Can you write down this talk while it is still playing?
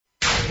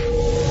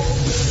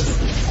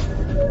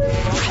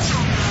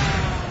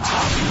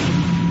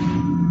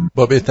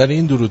با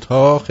بهترین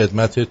درودها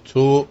خدمت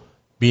تو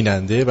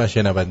بیننده و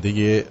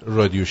شنونده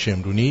رادیو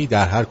شمرونی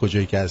در هر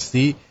کجایی که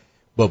هستی،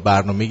 با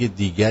برنامه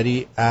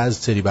دیگری از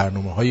سری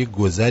برنامه‌های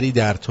گذری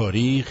در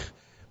تاریخ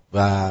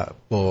و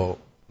با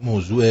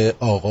موضوع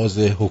آغاز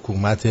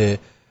حکومت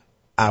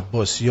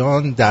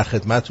عباسیان در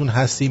خدمتون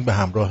هستیم به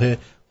همراه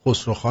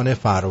خسرو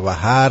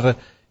فروهر،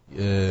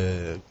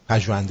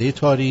 پژوهنده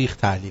تاریخ،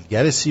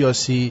 تحلیلگر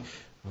سیاسی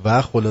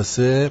و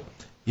خلاصه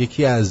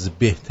یکی از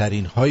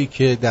بهترین هایی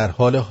که در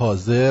حال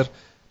حاضر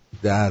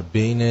در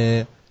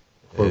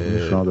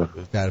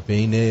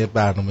بین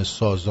برنامه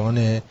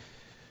سازان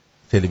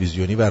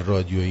تلویزیونی و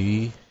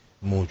رادیویی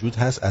موجود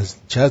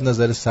هست، چه از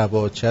نظر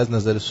سواد، چه از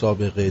نظر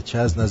سابقه، چه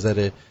از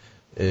نظر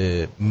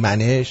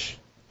منش.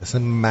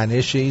 اصلا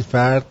منش این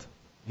فرد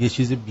یه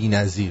چیز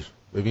بی‌نظیر،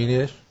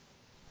 ببینیش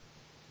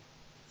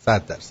 100%.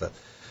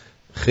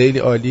 خیلی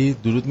عالی.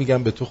 درود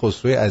میگم به تو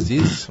خسروی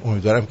عزیز،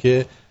 امیدوارم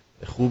که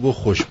خوب و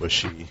خوش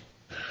باشی.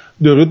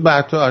 درود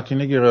بر تو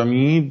آرتین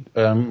گرامی.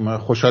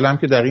 خوشحالم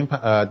که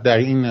در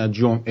این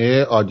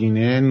جمعه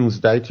آدینه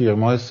 19 تیر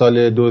ماه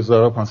سال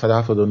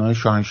 2579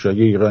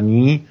 شاهنشاهی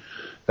ایرانی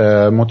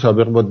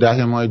مطابق با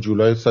 10 ماه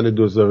جولای سال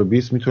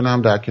 2020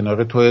 میتونم در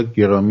کنار تو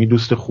گرامی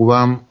دوست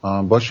خوبم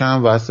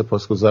باشم و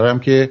سپاسگزارم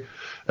که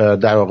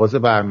در آغاز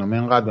برنامه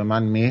اینقدر به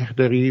من مهر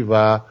داری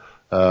و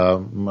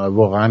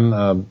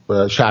واقعا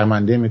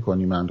شرمنده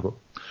میکنی من رو.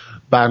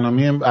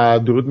 برنامه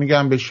درود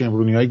میگم به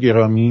شمرونی‌های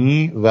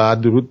گرامی و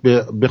درود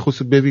به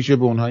خصوص به ویژه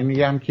به اونهایی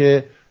میگم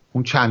که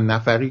اون چند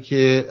نفری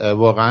که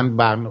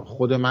واقعا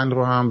خود من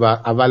رو هم و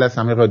اول از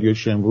همه رادیو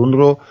شمرون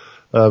رو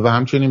و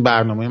همچنین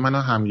برنامه منو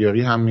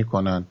همیاری هم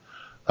میکنن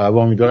و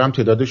امیدوارم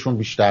تعدادشون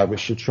بیشتر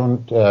بشه، چون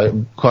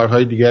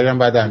کارهای دیگری هم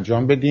باید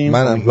انجام بدیم.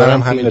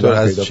 منم همینطور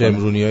از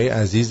شمرونی‌های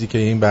عزیزی که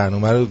این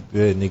برنامه رو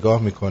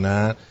نگاه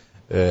میکنن،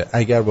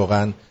 اگر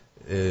واقعا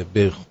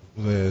به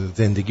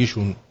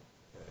زندگیشون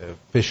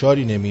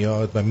فشاری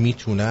نمیاد و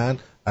میتونن،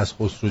 از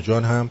خسرو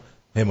جان هم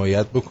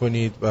حمایت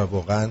بکنید و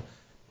واقعا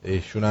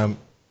ایشون هم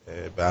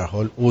به هر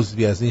حال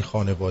عضوی از این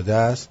خانواده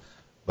است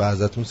و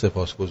ازتون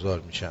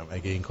سپاسگزار میشم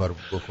اگه این کارو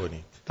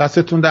بکنید.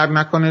 دستتون درد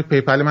نکنه.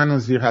 پیپل من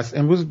زیر هست.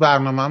 امروز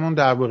برنامه‌مون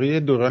درباره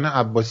دوران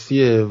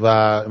عباسیه و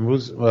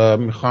امروز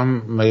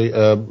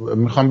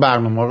میخوام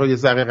برنامه رو یه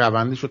ذره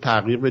روندش رو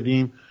تغییر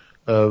بدیم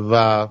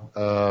و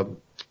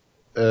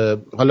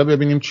حالا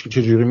ببینیم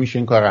چجوری میشه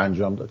این کار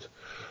انجام داد.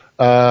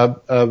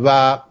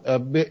 و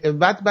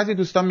بعضی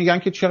دوستان میگن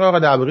که چرا آقا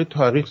درباره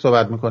تاریخ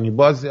صحبت میکنی؟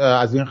 باز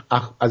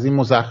از این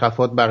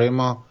مزخرفات برای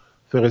ما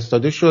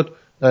فرستاده شد.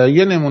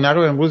 یه نمونه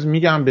رو امروز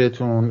میگم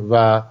بهتون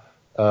و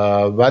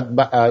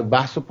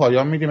بحث و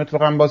پایان میدیم.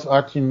 اتفاقا باز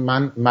آرتین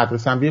من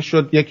مدرسم بیه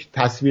شد، یک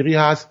تصویری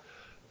هست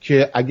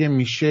که اگه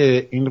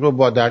میشه این رو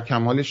با در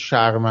کمال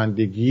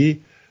شرمندگی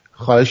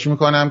خواهش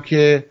میکنم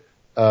که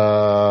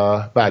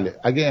بله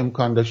اگه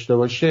امکان داشته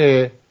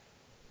باشه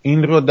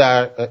این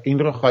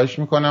رو خواهش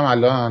میکنم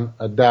الان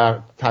در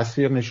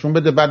تصویر نشون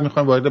بده، بعد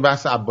میخوایم وارد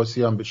بحث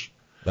عباسیان بشیم.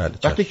 بله.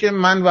 وقتی که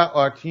من و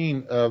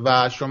آرتین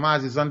و شما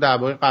عزیزان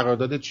درباره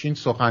قرارداد چین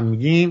سخن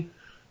میگیم،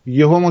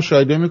 یهو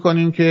مشاهده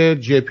میکنیم که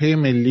جبهه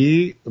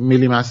ملی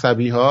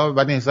مذهبی ها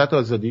و نهضت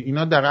آزادی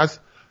اینا در از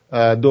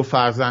دو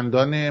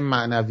فرزندان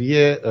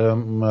معنوی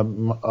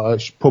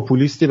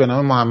پوپولیستی به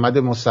نام محمد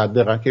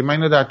مصدقن که من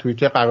اینو در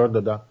توییتر قرار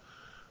دادم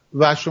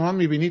و شما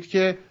میبینید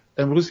که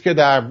امروز که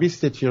در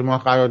 20 تیر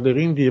ماه قرار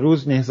داریم،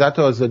 دیروز نهضت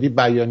آزادی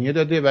بیانیه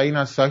داده و این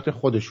از سایت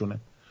خودشونه.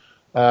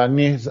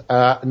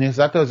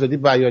 نهضت آزادی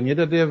بیانیه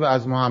داده و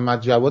از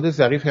محمد جواد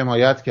ظریف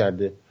حمایت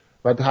کرده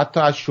و حتی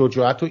از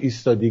شجاعت و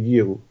ایستادگی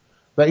او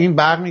و این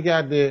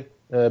برمیگرده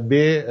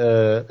به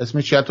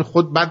اسم چیت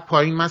خود. بعد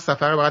پایین من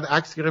سفر رو بعد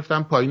عکس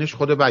گرفتم، پایینش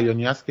خود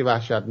بیانیه است که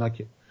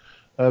وحشتناکه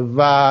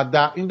و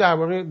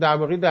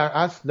در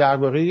اصل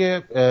درباره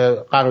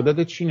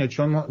قرارداد چینه،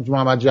 چون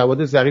محمد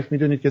جواد ظریف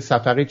میدونید که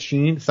سفر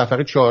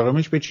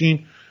 4مش به چین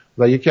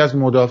و یکی از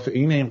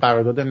مدافعین این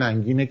قرارداد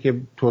ننگینه که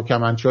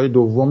ترکمنچای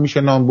دوم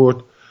میشه نام برد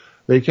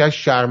و یکی از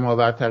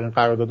شرم‌آورترین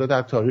قراردادها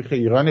در تاریخ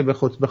ایرانه،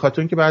 به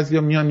خاطر اینکه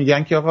بعضیا میان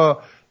میگن که آقا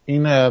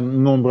این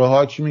نمره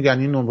ها چی میگن،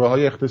 این نمره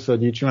های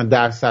اقتصادی چی میگن،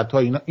 درصدها،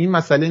 این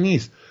مسئله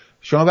نیست.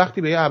 شما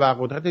وقتی به یه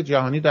ابرقدرت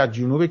جهانی در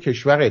جنوب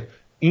کشورت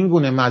این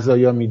گونه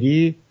مزایا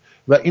میدی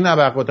و این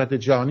ابرقدرت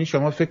جهانی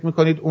شما فکر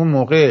میکنید اون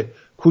موقع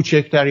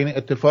کوچکترین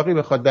اتفاقی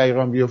بخواد در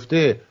ایران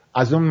بیفته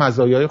از اون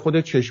مزایای خود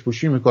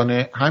چشم‌پوشی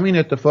میکنه. همین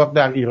اتفاق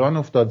در ایران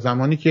افتاد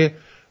زمانی که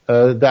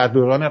در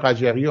دوران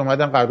قجری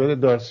اومدن قرارداد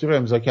دارسی رو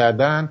امضا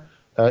کردن.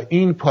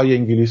 این پای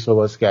انگلیس رو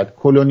باز کرد.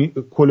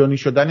 کلونی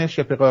شدن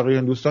شبه قاره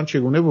هندوستان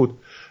چگونه بود؟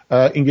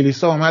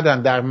 انگلیس‌ها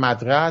اومدن در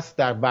مدرس،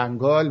 در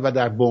بنگال و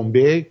در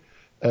بمبی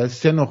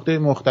 3 نقطه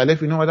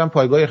مختلف اینا اومدن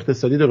پایگاه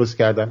اقتصادی درست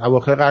کردن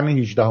اواخر قرن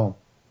 18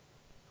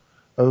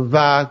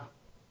 و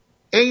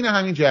عین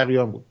همین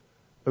جریان بود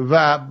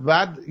و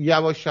بعد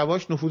یواش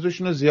یواش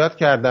نفوذشون رو زیاد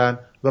کردن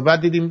و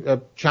بعد دیدیم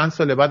چند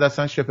سال بعد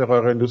اصلا شبه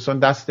قاره هندوستان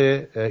دست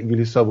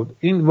انگلیس‌ها بود.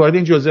 این وارد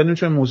این جزئیات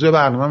نمیشه، موضوع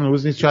برنامه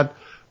امروز نیست. شاید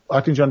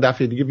آرتین جان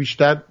دفعه دیگه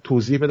بیشتر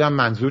توضیح بدم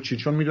منظور چی،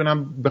 چون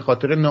میدونم به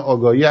خاطر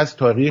ناآگاهی از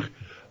تاریخ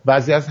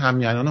بعضی از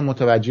همیهنان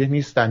متوجه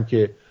نیستن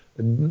که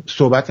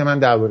صحبت من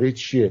درباره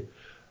چیه.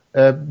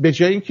 به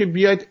جای اینکه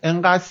بیاید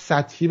انقدر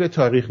سطحی به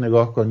تاریخ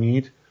نگاه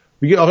کنید،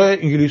 بگی آقا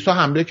انگلیس‌ها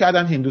حمله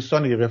کردن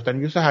هندوستان رو گرفتن.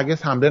 انگلیس‌ها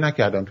هرگز حمله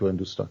نکردن تو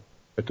هندوستان.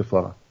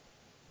 اتفاقا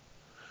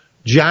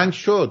جنگ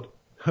شد،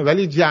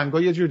 ولی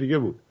جنگ‌ها یه جور دیگه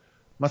بود.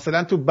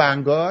 مثلا تو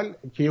بنگال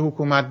که یه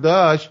حکومت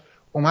داشت،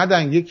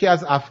 اومدن یکی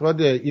از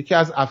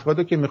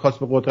افراد که میخواست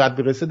به قدرت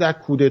برسه در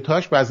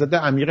کودتاش بر ضد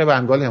امیر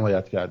بنگال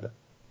حمایت کرده.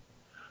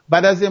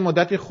 بعد از یه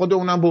مدتی خود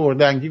اونم با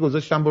اردنگی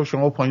گذاشتن با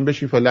شما پایین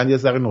بشین فعلا یه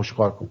ذره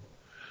نشخوار کن.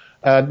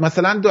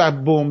 مثلا در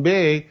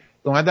بمبی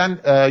اومدن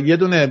یه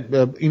دونه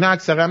اینا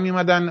اکثرا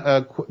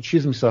میومدن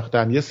چیز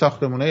میساختن، یه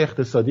ساختمونه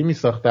اقتصادی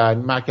میساختن،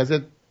 مرکز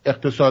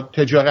اقتصاد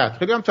تجارت،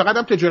 خیلی هم فقط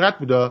هم تجارت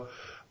بوده.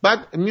 بعد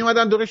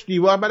میومدن دورش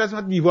دیوار، بعد از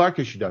اون دیوار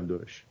کشیدن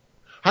دورش.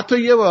 حتی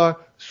یه بار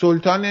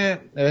سلطان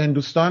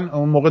هندوستان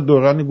اون موقع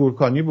دوران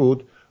گورکانی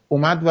بود،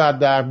 اومد و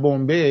در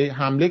بمبی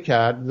حمله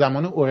کرد.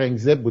 زمان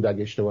اورنگزب بود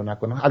اگه اشتباه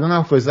نکنم، الان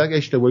حافظه اگه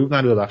اشتباهی بود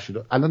ببخشید،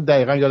 الان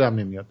دقیقاً یادم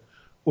نمیاد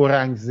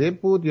اورنگزب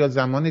بود یا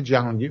زمان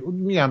جهانگیر،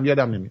 میگم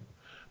یادم نمیاد،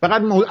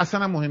 فقط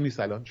اصلا مهم نیست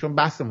الان چون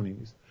بحثمون این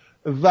نیست.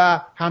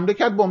 و حمله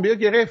کرد، بمبی رو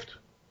گرفت.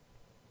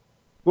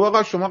 گفت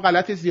آقا شما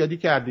غلط زیادی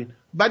کردین.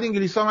 بعد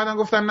انگلیس‌ها اومدن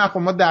گفتن نه خب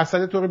ما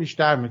درصد تو رو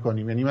بیشتر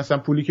میکنیم، یعنی مثلا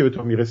پولی که به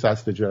تو میرسه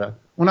از تجارت.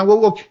 اونم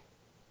گفت اوکی.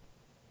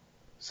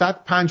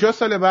 150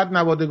 سال بعد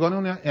نوادگان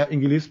اون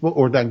انگلیس با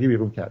اردنگی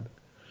بیرون کردن.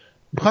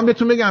 میخوام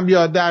بهتون بگم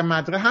بیا در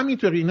مدرسه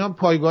همینطوری اینا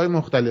پایگاه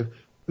مختلف.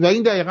 و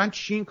این دقیقاً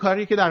چین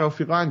کاری که در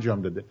آفریقا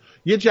انجام داده.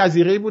 یه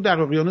جزیره‌ای بود در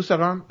اقیانوس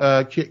آرام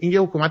که این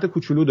یه حکومت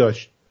کوچولو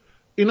داشت.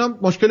 اینا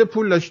مشکل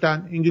پول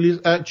داشتن.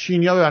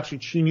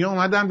 چینیا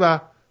اومدن و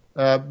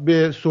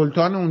به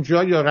سلطان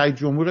اونجا یا رئیس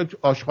جمهور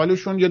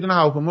آشغالشون یه دونه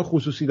هواپیما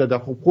خصوصی دادن.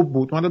 خب خوب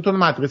بود، اومدن تو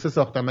مدرسه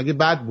ساختن، مگه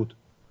بد بود؟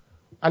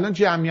 الان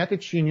جمعیت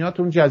چینی‌ها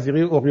تو اون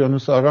جزیره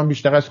اقیانوس آرام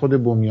بیشتر از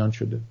خود بومیان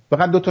شده.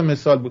 فقط 2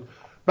 مثال بود.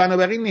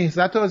 بنابراین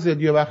نهضت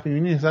آزادی و وقتی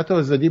می‌بینی نهضت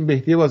آزادی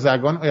مهدی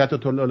بازرگان،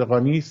 آیت الله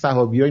القانی،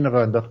 صحابی‌ها اینا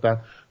راه انداختن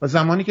و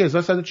زمانی که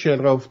 1140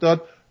 را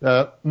افتاد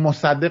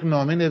مصدق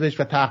نامه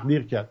نوشت و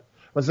تقدیر کرد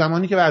و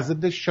زمانی که بر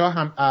ضد شاه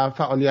هم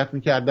فعالیت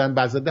می‌کردن،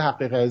 بر ضد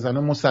حقیقت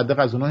زنان، مصدق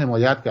از اونها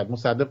حمایت کرد.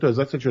 مصدق تو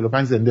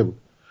 1145 زنده بود.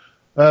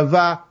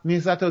 و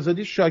نهضت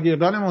آزادی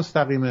شاگردان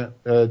مستقیم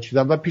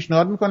چیدن و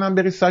پیشنهاد میکنم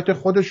برید سایت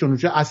خودشون،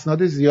 اونجا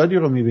اسناد زیادی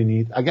رو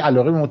میبینید اگه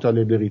علاقه به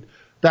مطالعه دارید.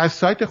 در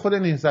سایت خود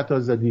نهضت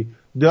آزادی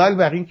دال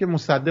بر این که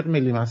مصدق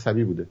ملی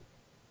مذهبی بوده.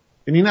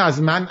 این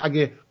از من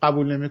اگه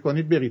قبول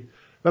نمیکنید برید.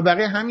 و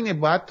برای همینه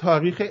باید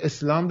تاریخ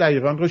اسلام در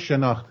ایران رو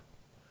شناخت،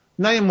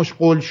 نه یه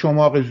مشغول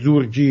شماق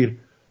زورگیر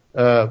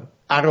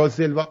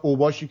اراذل و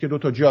اوباشی که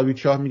 2 جاوید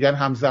شاه میگن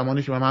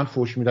همزمانش به من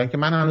فوش میدن که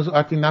من هنوز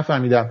آرتی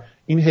نفهمیدم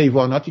این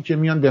حیواناتی که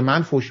میان به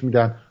من فوش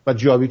میدن و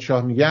جاوید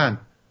شاه میگن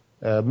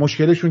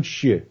مشکلشون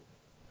چیه.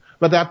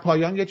 و در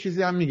پایان یه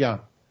چیزی هم میگم،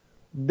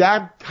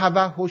 در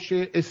توحش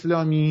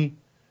اسلامی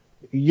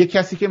یه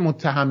کسی که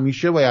متهم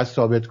میشه باید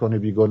ثابت کنه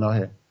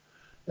بیگناهه.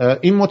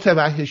 این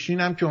متوحشین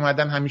هم که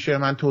اومدن همیشه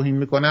من توهین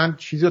میکنن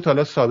چیزی رو تا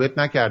حالا ثابت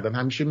نکردن.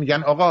 همیشه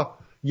میگن آقا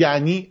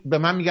یعنی به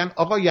من میگن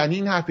آقا یعنی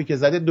این حرفی که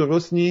زده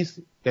درست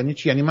نیست، یعنی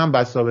چی؟ یعنی من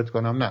باید ثابت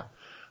کنم؟ نه.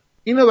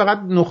 اینو فقط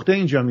نقطه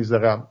اینجا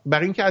میذارم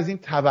برای اینکه از این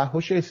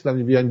توحش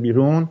اسلامی بیان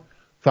بیرون.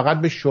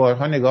 فقط به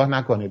شعارها نگاه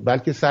نکنید،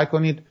 بلکه سعی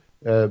کنید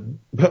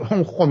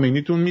اون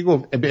خمینیتون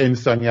میگفت به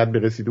انسانیت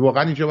برسید.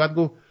 واقعا اینجا باید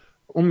گفت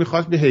اون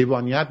میخواست به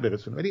حیوانیت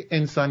برسونه، ولی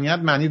انسانیت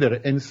معنی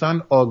داره.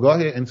 انسان آگاه،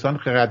 انسان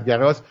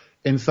خردگراست،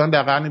 انسان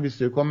در قرن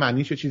 21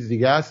 معنیش چیز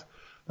دیگه است.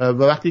 و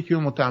وقتی که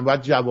اون متهم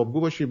باید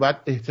جوابگو باشی، باید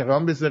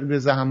احترام بذارید به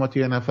زحمات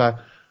یه نفر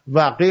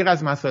و غیر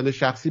از مسائل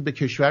شخصی به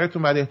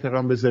کشورتون باید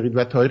احترام بذارید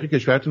و تاریخ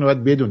کشورتون رو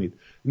باید بدونید.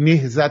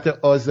 نهضت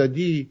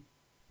آزادی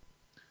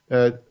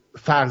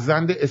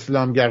فرزند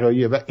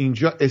اسلامگراییه و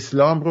اینجا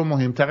اسلام رو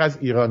مهمتر از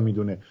ایران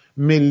میدونه.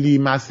 ملی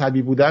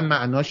مذهبی بودن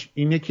معناش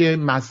اینه که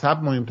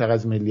مذهب مهمتر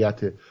از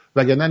ملیته.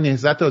 وگرنه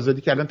نهضت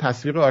آزادی که الان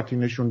تصویر آرتین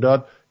نشون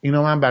داد،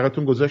 اینو من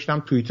براتون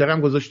گذاشتم،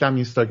 توییترم گذاشتم،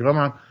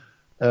 اینستاگرامم،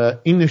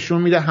 این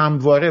نشون میده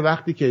همواره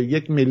وقتی که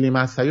یک ملی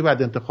مذهبی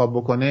باید انتخاب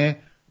بکنه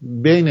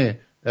بین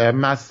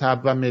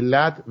مذهب و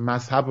ملت،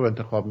 مذهب رو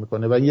انتخاب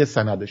میکنه و یه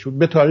سندش بود.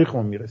 به تاریخ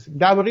اون میرسیم.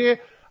 درباره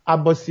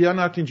عباسیان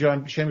آرتین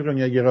جان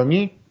شمرونی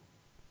گرامی،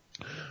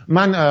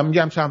 من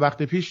میگم چند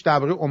وقت پیش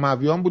درباره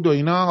امویان بود و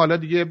اینا، حالا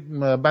دیگه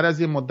بعد از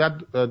یه مدت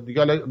دیگه،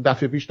 حالا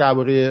دفعه پیش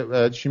درباره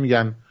چی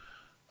میگن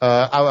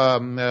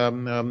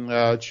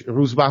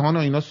روزبهان و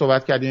اینا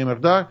صحبت کردیم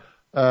مقدار.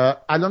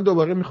 الان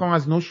دوباره میخوام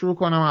از نو شروع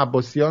کنم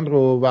عباسیان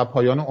رو و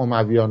پایان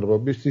امویان رو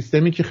به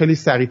سیستمی که خیلی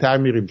سریعتر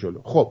میریم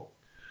جلو. خب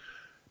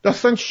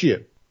داستان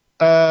چیه؟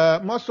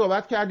 ما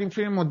صحبت کردیم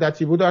چون این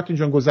مدتی بود آرتین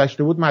جان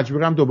گذشته بود،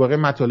 مجبورم دوباره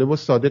مطالب رو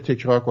ساده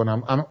تکرار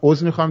کنم. اما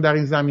عذر میخوام در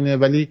این زمینه،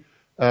 ولی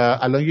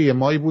الان یه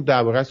ماهی بود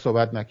درباره‌اش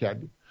صحبت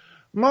نکردیم.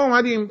 ما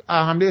اومدیم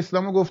حمله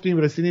اسلام رو گفتیم،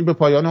 رسیدیم به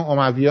پایان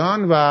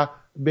امویان و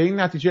به این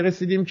نتیجه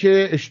رسیدیم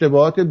که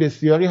اشتباهات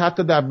بسیاری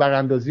حتی در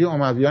براندازی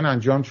امویان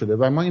انجام شده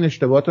و ما این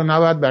اشتباهات رو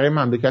نباید برای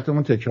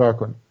مملکتمون تکرار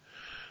کنیم.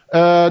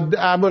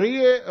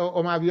 درباره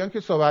امویان که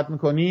صحبت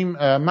میکنیم،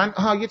 من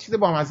یه چیز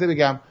بامزه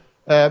بگم.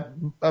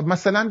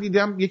 مثلا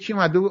دیدم یکی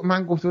اومده،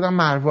 من گفته بودم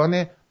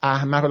مروان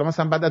احمق، حالا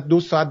مثلا بعد از 2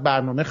 ساعت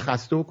برنامه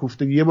خسته و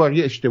کوفته یه بار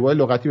یه اشتباه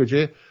لغتی به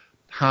جای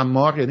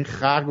حمار یعنی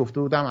خر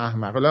گفته بودم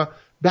احمق. حالا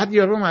بعد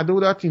یارو اومده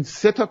بود این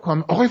 3 تا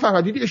آقای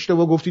فقط دیدی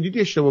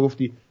اشتباه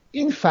گفتی.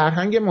 این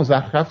فرهنگ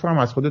مزخرف رو هم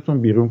از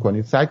خودتون بیرون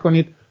کنید. سعی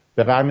کنید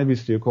به قرن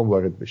 21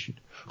 وارد بشید.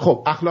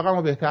 خب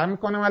اخلاقمو بهتر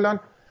میکنم. الان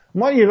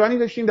ما ایرانی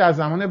داشتیم در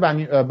زمان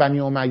بنی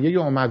امیه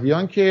یا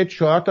امویان که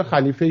 4 تا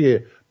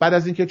خلیفه، بعد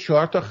از اینکه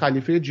 4 تا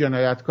خلیفه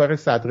جنایتکار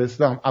صدر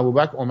اسلام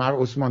ابوبکر،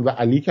 عمر، عثمان و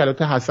علی که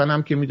البته حسن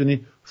هم که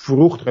میدونید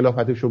فروخت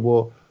خلافتشو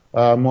با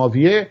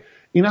معاویه،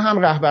 اینا هم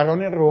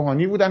رهبران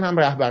روحانی بودن هم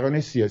رهبران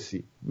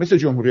سیاسی مثل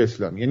جمهوری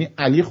اسلامی، یعنی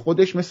علی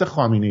خودش مثل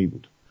خامنه‌ای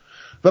بود.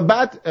 و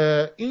بعد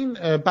این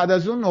بعد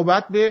از اون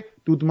نوبت به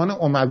دودمان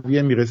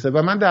امویه میرسه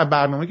و من در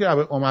برنامه که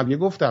امویه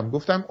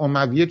گفتم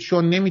امویه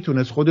چون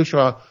نمیتونست خودش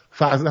را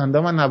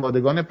فرزندان و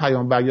نوادگان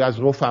پیامبر یا از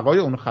رفقای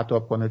اون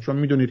خطاب کنه، چون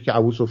میدونید که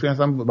ابوسفیان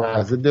اصلا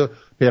بر ضد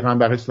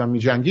پیغمبر اسلام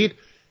میجنگید،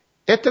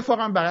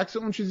 اتفاقا برعکس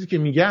اون چیزی که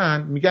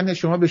میگن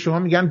شما به شما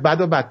میگن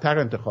بد و بدتر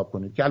انتخاب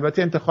کنید، که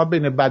البته انتخاب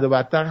بین بد و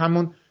بدتر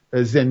همون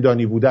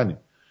زندانی بودنه.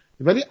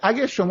 ولی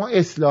اگه شما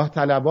اصلاح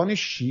طلبان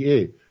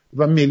شیعه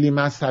و ملی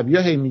مذهبی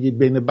ها هی میگید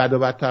بین بد و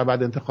بدتر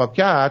بعد انتخاب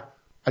کرد،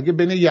 اگه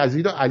بین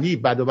یزید و علی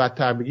بد و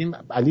بدتر بگیم،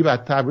 علی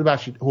بدتر،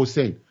 ببخشید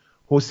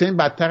حسین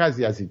بدتر از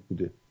یزید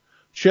بوده.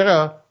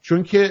 چرا؟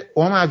 چون که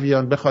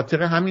امویان به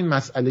خاطر همین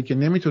مسئله که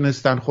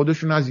نمیتونستن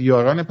خودشون از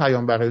یاران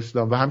پیامبر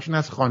اسلام و همچنین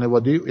از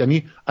خانواده،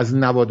 یعنی از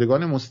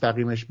نوادگان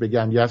مستقیمش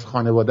بگن یا از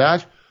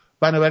خانوادهش،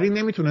 بنابراین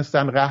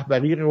نمیتونستن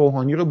رهبری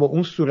روحانی رو با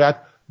اون صورت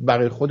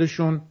برای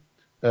خودشون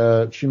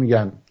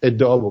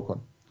ادعا بکن.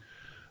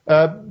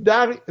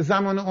 در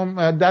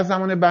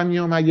زمان بنی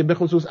امیه به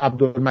خصوص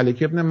عبدالملک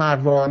ابن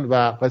مروان و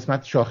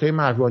قسمت شاخه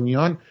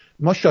مروانیان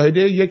ما شاهد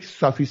یک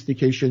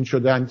سافیستیکیشن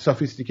شدن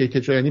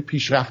یعنی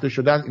پیشرفته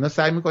شدن. اینا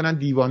سعی میکنن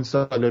دیوان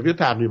سالاری رو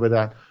تغییر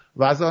بدن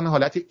و از آن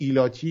حالت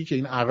ایلاتی که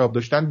این اعراب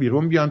داشتن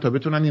بیرون بیان تا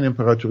بتونن این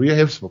امپراتوری رو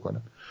حفظ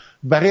بکنن.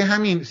 برای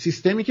همین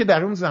سیستمی که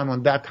در اون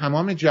زمان در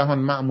تمام جهان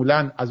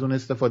معمولا از اون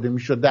استفاده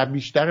میشد، در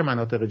بیشتر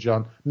مناطق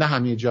جهان، نه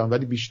همه جهان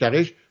ولی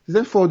بیشترش،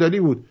 سیستم فئودالی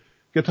بود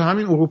که تا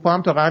همین اروپا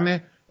هم تا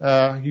قرن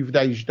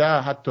 17-18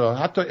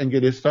 حتی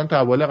انگلستان تا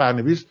اول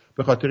قرن 20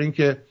 به خاطر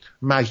اینکه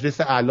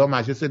مجلس اعلی،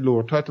 مجلس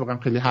لردها اتفاقا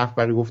خیلی حرف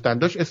برای گفتن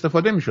داشت،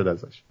 استفاده میشد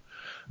ازش.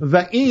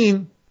 و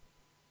این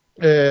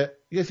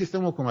یه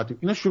سیستم حکومتی،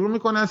 اینا شروع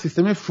میکنن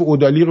سیستم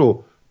فئودالی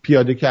رو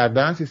پیاده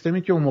کردن،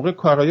 سیستمی که اون موقع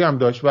کارایی هم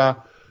داشت. و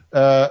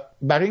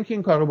برای اینکه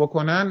این کارو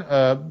بکنن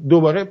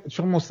دوباره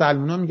چون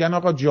مسلمان‌ها میگن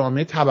آقا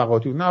جامعه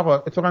طبقاتی بود، نه آقا،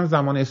 اتفاقا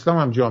زمان اسلام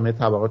هم جامعه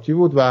طبقاتی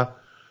بود و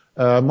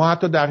ما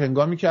حتی در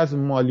هنگامی که از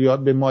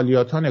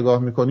مالیات ها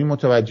نگاه میکنیم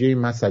متوجه این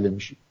مسئله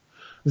میشیم.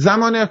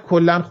 زمان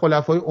کلا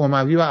خلفای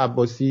اموی و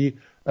عباسی،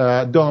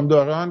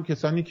 دامداران،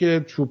 کسانی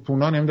که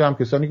چوبپونا، نمیدونم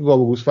کسانی که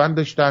گاو و گوسفند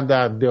داشتن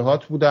در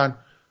دهات بودن،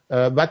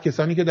 بعد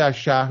کسانی که در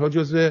شهرها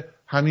جزو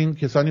همین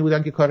کسانی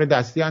بودن که کار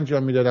دستی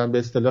انجام میدادن، به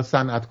اصطلاح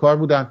صنعتکار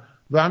بودن،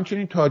 و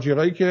همچنین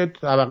تاجرایی که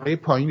طبقه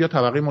پایین یا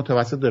طبقه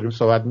متوسط داریم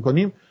صحبت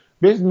میکنیم،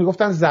 بهش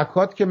میگفتن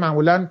زکات، که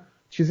معمولا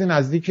چیزی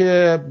نزدیک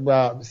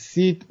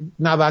 30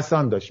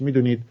 نوسان داشت.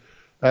 میدونید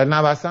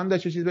نوسان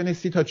داشت چیزی بین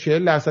 30 تا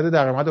 40%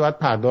 درآمد رو باید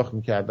پرداخت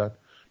میکردن،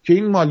 که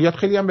این مالیات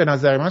خیلی هم به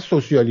نظر من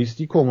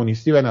سوسیالیستی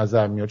کمونیستی به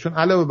نظر میاد، چون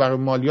علاوه بر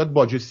مالیات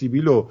باج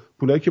سیبیل و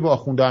پولایی که با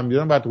آخونده هم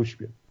میدادن بعد روش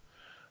بیاد.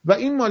 و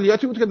این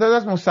مالیاتی بود که داد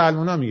از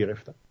مسلمان‌ها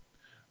میگرفتن.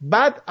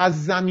 بعد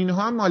از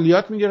زمین‌ها هم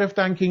مالیات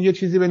میگرفتن که این یه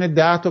چیزی بین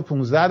 10 تا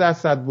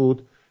 15%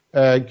 بود،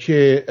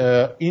 که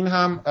این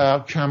هم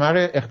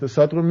کمر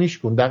اقتصاد رو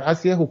میشکن. در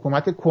اصل یه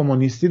حکومت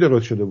کمونیستی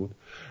درست شده بود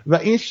و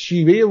این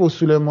شیوه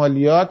وصول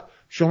مالیات،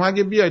 شما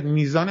اگه بیاید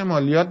میزان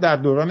مالیات در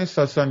دوران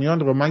ساسانیان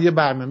رو، من یه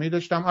برنامه‌ای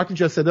داشتم، آرتین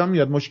جا صدا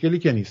میاد، مشکلی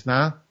که نیست؟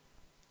 نه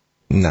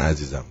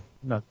عزیزم،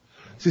 نه.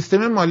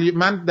 سیستم مالی،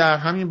 من در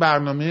همین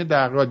برنامه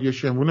در رادیو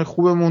شمرون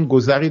خوبمون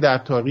گذری در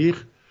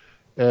تاریخ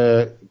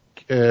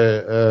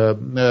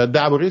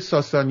درباره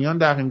ساسانیان،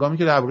 در هنگامی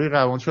که درباره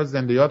روانشاد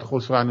زنده یاد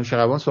خسرو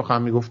انوشیروان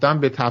سخن میگفتم،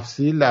 به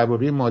تفصیل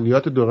درباره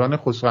مالیات دوران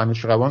خسرو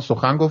انوشیروان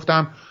سخن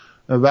گفتم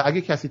و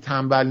اگه کسی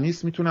تنبل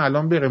نیست میتونه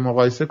الان بره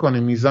مقایسه کنه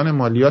میزان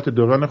مالیات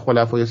دوران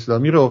خلفای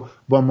اسلامی رو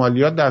با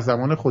مالیات در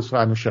زمان خسرو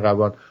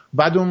انوشیروان.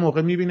 بعد اون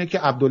موقع میبینه که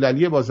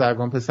عبدالعلی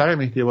بازرگان، پسر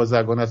مهدی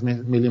بازرگان از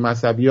ملی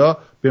مذهبی‌ها،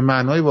 به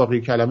معنای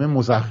واقعی کلمه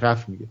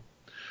مزخرف میگه.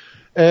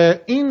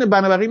 این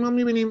بنابراین ما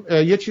میبینیم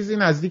یه چیزی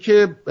نزدیک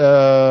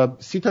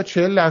 30 تا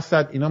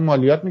 40% اینا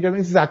مالیات میگیرن.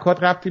 این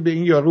زکات ربطی به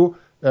این یارو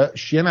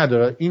شیعه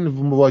نداره، این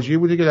واژه‌ای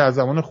بوده که در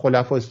زمان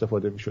خلفا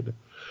استفاده میشده.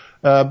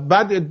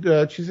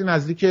 بعد چیزی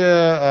نزدیک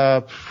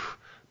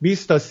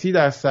 20 تا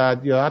 30%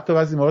 یا حتی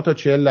بعضی موقع تا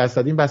 40%،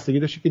 این بستگی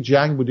داشته که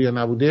جنگ بوده یا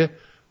نبوده،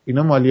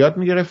 اینا مالیات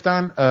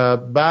میگرفتن.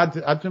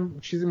 بعد حتی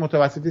چیزی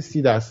متوسط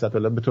 30%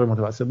 به طور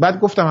متوسط. بعد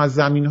گفتم از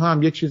زمین ها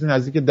هم یک چیزی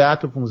نزدیک 10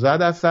 تا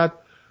 15%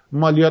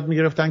 مالیات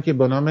میگرفتن که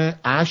به نام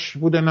اش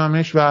بوده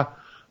نامش، و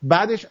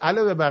بعدش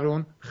علاوه بر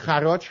اون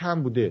خراج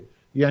هم بوده.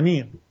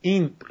 یعنی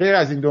این غیر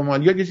از این دو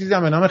مالیات یه چیزی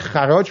هم به نام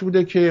خراج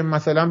بوده که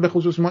مثلا به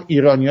خصوص ما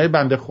ایرانیای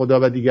بنده خدا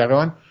و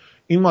دیگران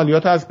این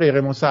مالیات از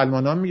غیر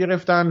مسلمانان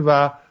میگرفتن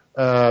و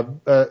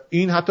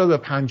این حتی به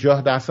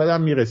 50%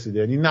 هم میرسیده،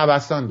 یعنی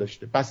نوسان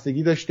داشته،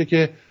 بستگی داشته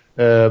که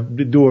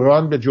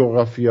دوران به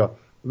جغرافیا،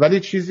 ولی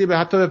چیزی به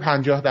حتی به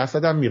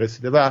 50% هم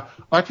میرسیده. و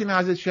آرتین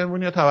عزیز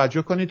شمرونی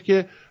توجه کنید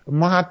که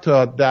ما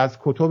حتی در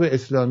کتب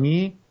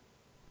اسلامی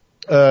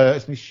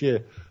اسمش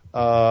چیه،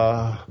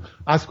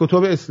 از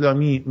کتب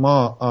اسلامی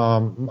ما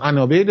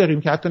منابعی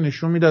داریم که حتی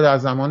نشون میداد در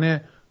زمان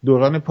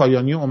دوران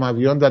پایانی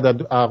امویان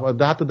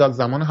و حتی در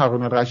زمان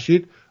هارون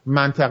الرشید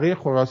منطقه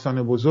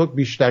خراسان بزرگ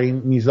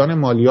بیشترین میزان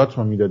مالیات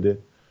رو میداده،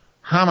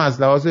 هم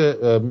از لحاظ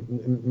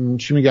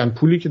چی میگن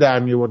پولی که در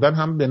میوردن،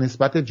 هم به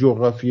نسبت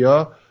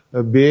جغرافیا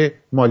به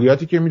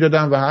مالیاتی که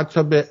میدادن و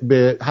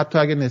حتی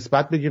اگه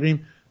نسبت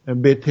بگیریم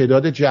به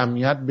تعداد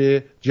جمعیت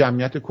به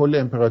جمعیت کل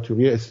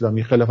امپراتوری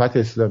اسلامی، خلافت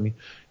اسلامی،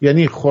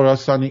 یعنی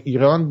خراسان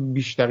ایران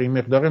بیشترین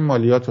مقدار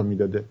مالیات رو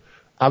میداده.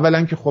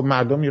 اولا که خب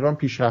مردم ایران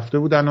پیشرفته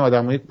بودن و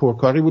آدمای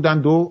پرکاری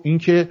بودن، دو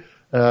اینکه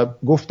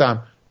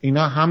گفتم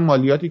اینا هم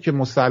مالیاتی که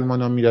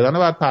مسلمانان میدادن و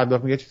بعد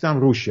پرداخت میگه چیزی هم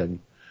روش، یعنی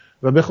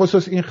و به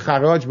خصوص این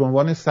خراج به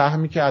عنوان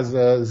سهمی که از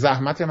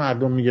زحمت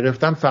مردم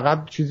میگرفتن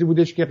فقط چیزی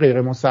بودش که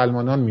غیر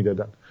مسلمانان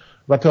میدادن.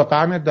 و تا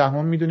قرن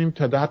دهم میدونیم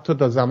حتی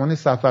تا زمان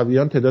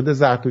صفویان تعداد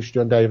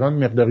زرتشتیان در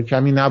ایران مقداری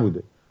کمی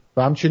نبوده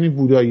و همچنین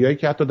بوداییایی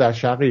که حتی در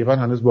شرق ایران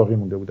هنوز باقی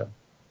مونده بودن.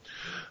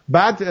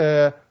 بعد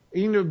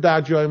این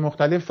در جای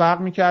مختلف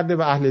فرق میکرده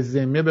و اهل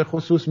ذمه به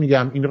خصوص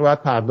میگم این رو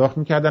باید پرداخت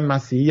میکردن،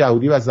 مسیحی،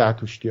 یهودی و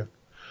زرتشتیان.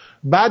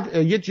 بعد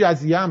یه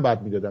جزیه هم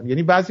بعد میدادن،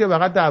 یعنی بعضیا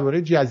فقط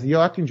درباره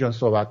جزیات اینجا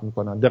صحبت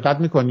میکنن، دقت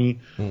میکنی؟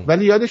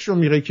 ولی یادشون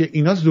میره که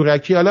اینا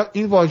زورکی، حالا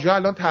این واژه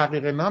الان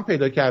تحقیق نام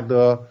پیدا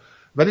کرده،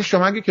 ولی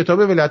شما اگه کتاب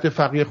ولایت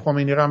فقیه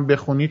خمینی رو هم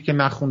بخونید که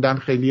نخوندن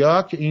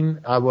خیلیا، که این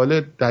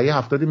اوایل دهه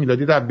 70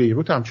 میلادی در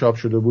بیروت هم چاپ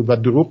شده بود و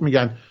دروغ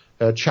میگن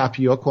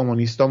چپیا،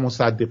 کمونیستا،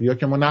 مصدقیا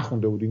که ما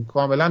نخونده بودیم،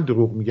 کاملا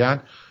دروغ میگن.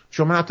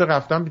 شما حتی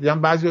رفتم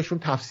دیدم بعضیاشون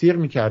تفسیر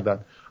میکردن.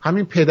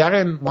 همین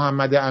پدر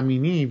محمد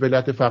امینی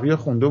ولایت فقیه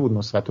خونده بود،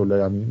 نصرت الله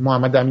امینی.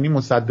 محمد امینی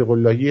مصدق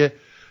اللهی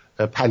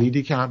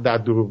پلیدی که در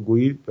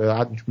دروغگویی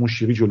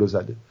مشیری جلو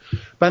زده.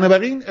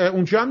 بنابراین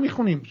اونجا هم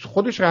میخونیم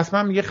خودش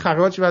رسما میگه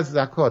خراج و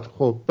زکات،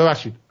 خب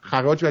ببخشید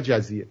خراج و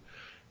جزیه.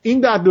 این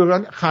در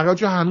دوران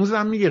خراج هنوز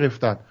هم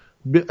میگرفتن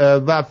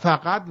و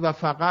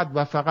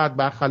فقط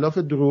برخلاف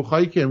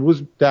دروغ‌هایی که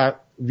امروز در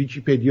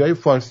ویکی‌پدیای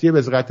فارسی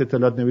وزارت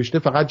اطلاعات نوشته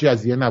فقط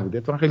جزیه نبوده.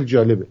 اتفاقا خیلی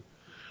جالبه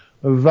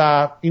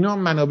و اینا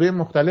منابع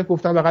مختلف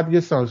گفتن فقط دیگه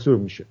سانسور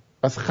میشه.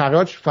 پس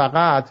خراج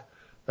فقط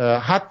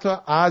حتی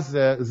از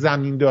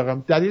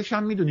زمینداران. دلیلش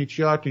هم میدونید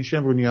چیه آرتین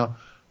شمرونیا؟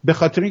 به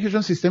خاطر اینکه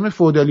چون سیستم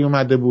فئودالی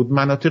اومده بود،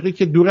 مناطقی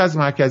که دور از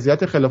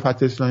مرکزیت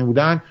خلافت اسلامی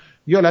بودن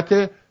یه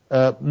حالت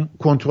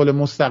کنترل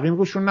مستقیم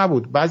روشون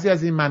نبود. بعضی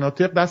از این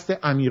مناطق دست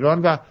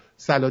امیران و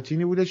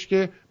سلاطینی بودش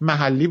که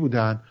محلی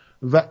بودن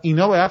و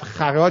اینا باید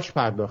خراج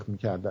پرداخت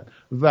میکردن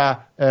و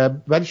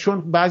ولی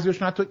چون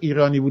بعضیشون حتی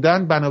ایرانی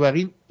بودن،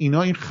 بنابراین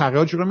اینا این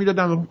خراج رو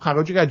میدادن و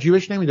خراجی که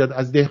جیبش نمیداد،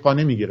 از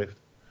دهقانه میگرفت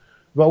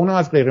و اونم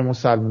از غیر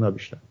مسلمانا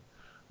بیشتر.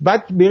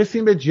 بعد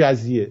برسیم به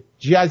جزیه.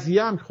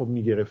 جزیه هم خب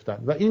میگرفتن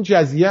و این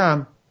جزیه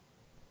هم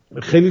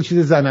خیلی چیز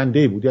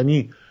زننده‌ای بود،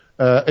 یعنی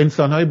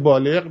انسان‌های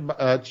بالغ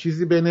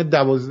چیزی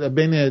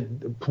بین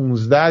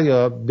 15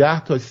 یا 10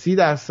 تا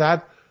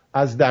 30%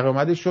 از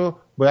درآمدش رو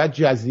باید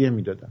جزیه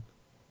میدادن.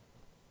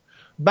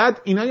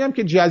 بعد اینایی هم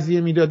که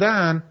جزیه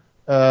میدادن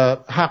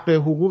حق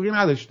حقوقی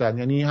نداشتن،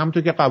 یعنی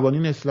همونطور که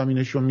قوانین اسلامی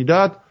نشون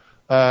میداد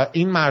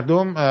این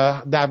مردم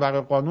در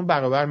برابر قانون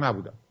برابر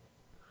نبودن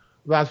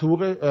و از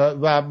حقوق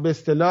و به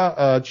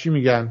اصطلاح چی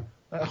میگن،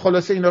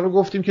 خلاصه اینا رو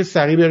گفتیم که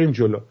سریع بریم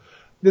جلو.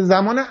 در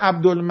زمان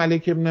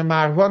عبدالملک ابن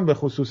مروان به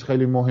خصوص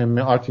خیلی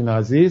مهمه آرتین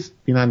عزیز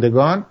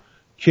بینندگان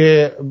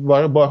که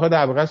بارها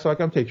درباره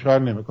سواکم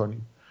تکرار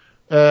نمی‌کنیم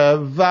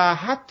و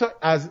حتی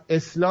از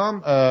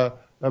اسلام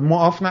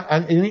معاف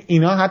یعنی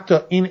اینا حتی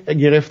این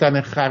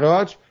گرفتن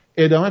خراج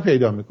ادامه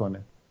پیدا میکنه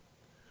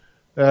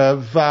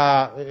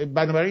و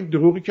بنابراین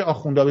دروغی که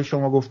آخوندا به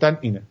شما گفتن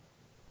اینه.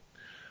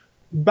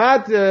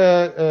 بعد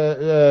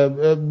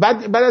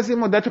از این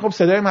مدتی خب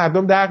صدای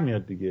مردم در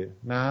میاد دیگه،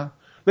 نه؟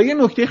 و یه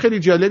نکته خیلی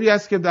جالبی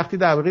هست که وقتی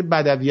درباره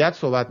بدویت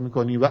صحبت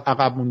میکنی و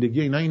عقب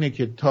موندگی اینا اینه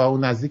که تا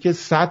نزدیک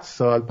 100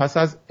 سال پس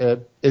از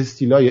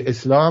استیلای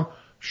اسلام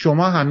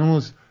شما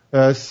هنوز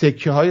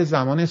سکه های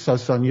زمان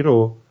ساسانی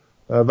رو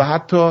و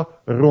حتی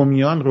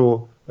رومیان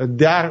رو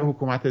در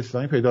حکومت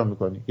اسلامی پیدا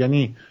میکنی.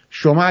 یعنی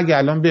شما اگه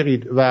الان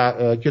برید و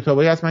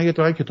کتابایی هست، من یه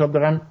کتاب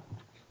دارم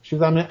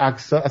چیزام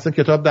عکس، اصلا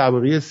کتاب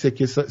درباره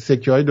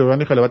سکه های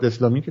دوران خلافت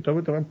اسلامی،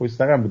 کتاب دارم پشت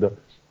سرم بوده،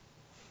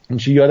 این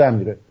چی یادم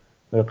میره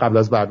قبل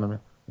از برنامه.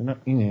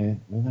 اینه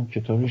نمیدونم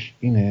کتابش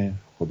اینه،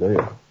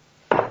 خدایا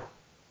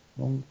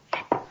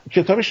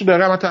کتابش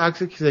دارم، حتی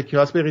عکس سکه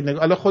هاست، برید نگاه.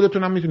 حالا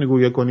خودتون هم میتونی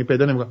گوگل کنی،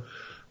 پیدا نمیکنم.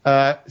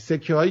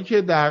 سکه هایی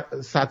که در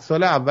 100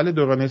 سال اول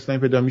دوران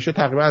اسلامی پیدا میشه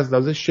تقریبا از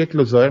لحاظ شکل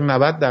و ظاهر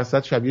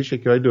 90% شبیه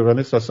سکه های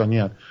دوران ساسانی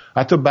هستند.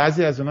 حتی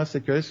بعضی از اونها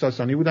سکه های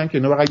ساسانی بودن که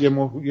اینا فقط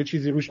یه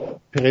چیزی روش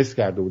پرس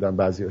کرده بودن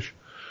بعضیاش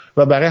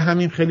و برای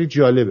همین خیلی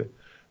جالبه.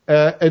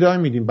 ادامه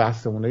میدیم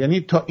بحثمون،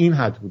 یعنی تا این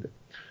حد بوده.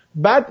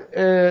 بعد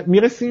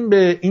میرسیم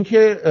به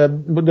اینکه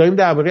داریم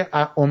درباره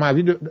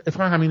اموی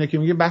اتفاقا همینه که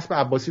میگه بس به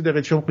عباسی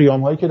داره، چون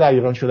قیام‌هایی که در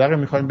ایران شده رو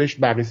می‌خوایم بهش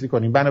بررسی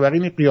کنیم.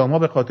 بنابراین این قیام‌ها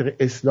به خاطر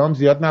اسلام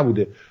زیاد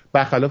نبوده،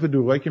 برخلاف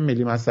دروغایی که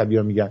ملی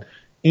مذهبی‌ها میگن.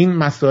 این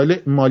مسائل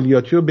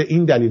مالیاتی رو به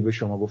این دلیل به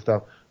شما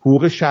گفتم،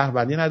 حقوق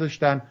شهروندی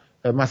نداشتن،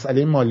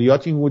 مسئله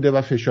مالیات این بوده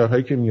و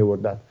فشارهایی که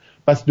می‌آوردن.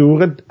 پس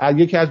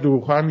یکی از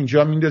دروغ‌ها هم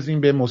اینجا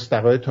میندازیم به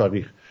مستقای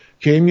تاریخ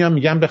که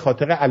میگن به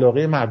خاطر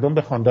علاقه مردم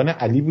به خاندان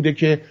علی بوده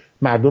که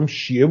مردم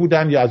شیعه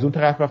بودن یا از اون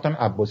طرف رفتن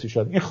عباسی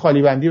شد. این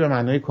خالی بندی به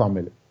معنای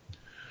کامله.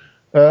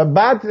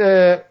 بعد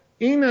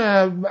این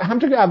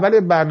همونطور که اول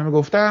برنامه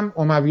گفتم،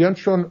 امویان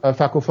چون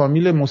فک و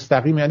فامیل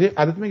مستقیم، یعنی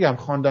البته میگم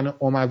خاندان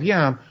اموی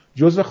هم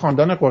جزء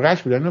خاندان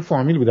قریش بودن، اینا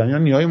فامیل بودن، اینا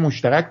نیای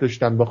مشترک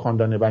داشتن با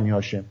خاندان بنی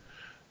هاشم،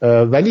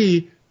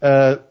 ولی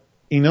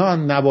اینا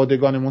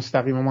نوادگان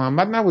مستقیم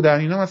محمد نبودن.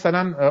 اینا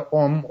مثلا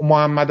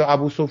محمد و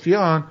ابو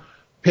سفیان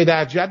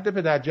پدر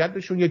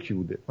جدشون یکی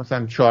بوده،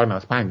 مثلا 4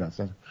 نسل 5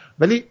 نسل.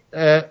 ولی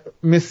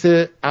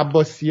مثل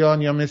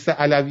عباسیان یا مثل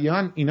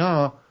علویان،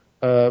 اینا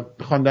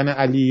خاندان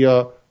علی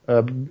یا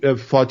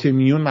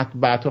فاطمیون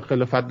بعد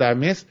خلافت در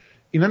مصر،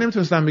 اینا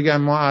نمیتونستن بگن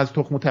ما از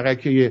تخم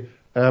ترکه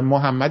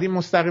محمدی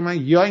مستقیما،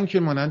 یا اینکه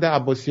مانند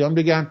عباسیان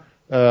بگن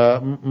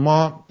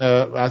ما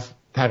از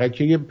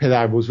ترکه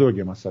پدر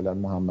بزرگ مثلا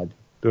محمدی.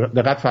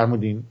 دقت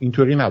فرمودین؟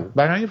 اینطوری نبود.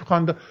 برای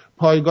این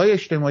پایگاه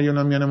اجتماعی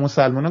اونا میان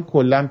مسلمانان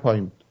کلا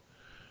پایین بود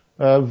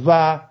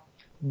و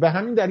به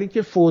همین دلیل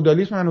که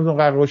فئودالیسم هنوز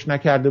قرار رشد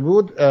نکرده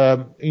بود،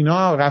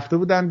 اینا رفته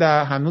بودن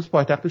در هنوز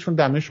پایتختشون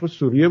دمشق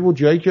سوریه بود،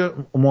 جایی که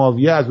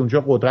معاویه از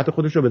اونجا قدرت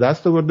خودش رو به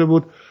دست آورده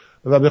بود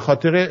و به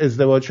خاطر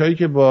ازدواج‌هایی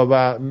که با و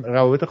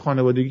روابط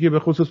خانوادگی که به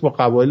خصوص با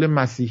قبایل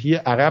مسیحی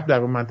عرب در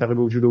اون منطقه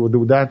به وجود آورده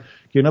بودن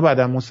که اینا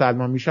بعداً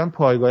مسلمان میشن،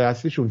 پایگاه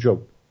اصلیش اونجا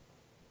بود.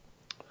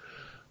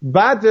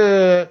 بعد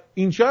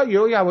اینجا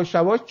یواش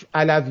یواش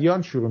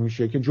علویان شروع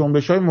میشه که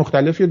جنبش‌های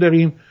مختلفی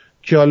داریم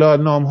که حالا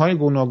نام‌های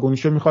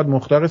گوناگونیشو میخواد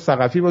مختار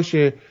ثقفی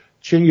باشه،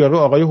 چه یارو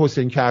آقای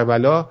حسین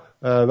کربلا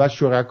و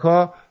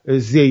شرکا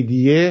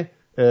زیدیه،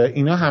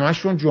 اینا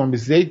همشون جنب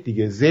زید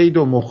دیگه، زید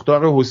و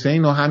مختار و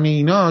حسین و همه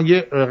اینا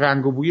یه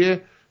رنگ و بوی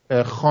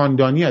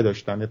خاندانی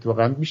داشتن.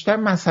 اتفاقا بیشتر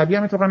مذهبی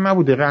هم اتفاقا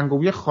نبوده، رنگ و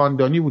بوی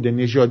خاندانی بوده،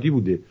 نژادی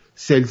بوده،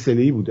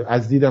 سلسله‌ای بوده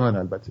از دید من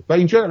البته. و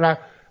اینجا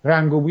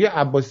رنگ و بوی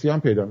عباسیان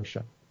پیدا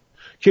میشن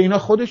که اینا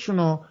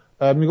خودشونو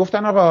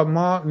میگفتن آقا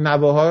ما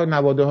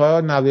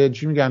نواده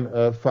چی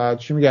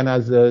میگن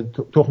از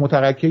تخم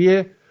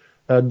ترکه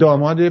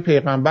داماد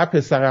پیغمبر،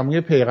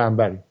 پسرعموی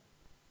پیغمبری.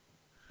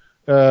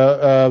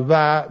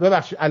 و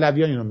ببخشید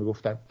علویان اینو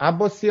میگفتن.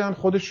 عباسیان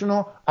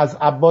خودشونو از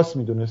عباس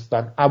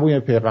میدونستن، ابوی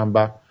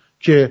پیغمبر،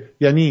 که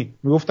یعنی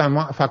میگفتن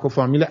ما فک و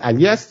فامیل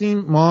علی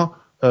هستیم، ما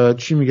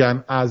چی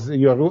میگن از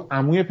یارو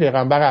عموی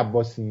پیغمبر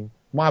عباسیم،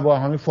 ما با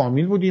همین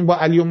فامیل بودیم با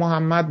علی و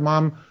محمد، ما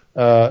هم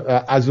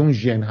از اون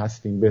ژن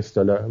هستیم به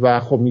اصطلاح. و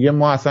خب میگه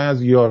ما اصلا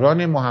از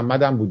یاران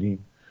محمد هم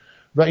بودیم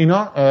و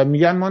اینا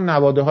میگن ما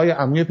نواده های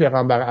عموی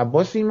پیغمبر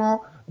عباسیم و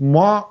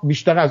ما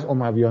بیشتر از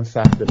امویان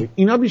سخت داریم.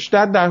 اینا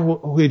بیشتر در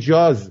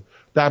حجاز،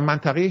 در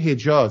منطقه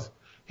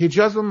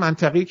حجاز اون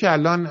منطقه‌ای که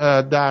الان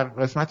در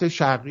قسمت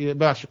شرقی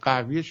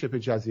غربی شبه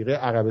جزیره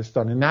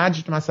عربستان،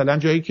 نجد مثلا،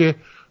 جایی که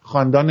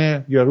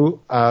خاندان یارو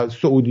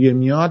سعودیه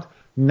میاد،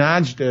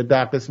 نجد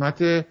در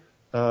قسمت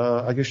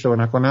اگه اشتباه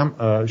نکنم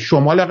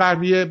شمال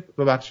غربیه،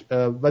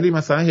 ولی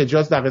مثلا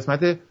حجاز در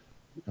قسمت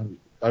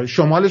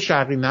شمال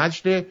شرقی،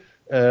 نجد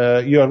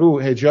یارو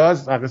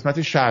حجاز در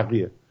قسمت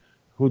شرقیه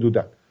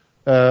حدودا.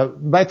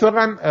 و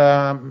اتفاقا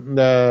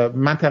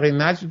منطقه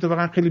نجد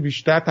اتفاقا خیلی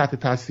بیشتر تحت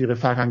تاثیر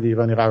فرهنگ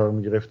ایرانی قرار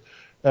می گرفت.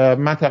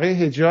 منطقه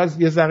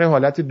حجاز یه ذره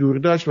حالت دور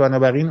داشت و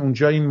بنابراین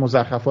اونجا این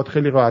مزخرفات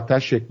خیلی راحت‌تر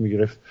شکل می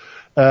گرفت.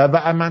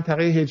 و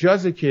منطقه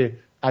حجازه که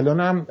الان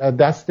هم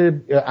دست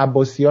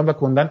عباسیان و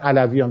کندن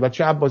علویان و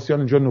چه عباسیان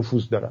اونجا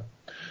نفوذ دارن.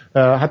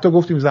 حتی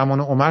گفتیم زمان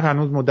عمر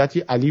هنوز مدتی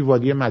علی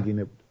وادی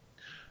مدینه بود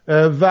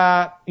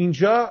و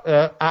اینجا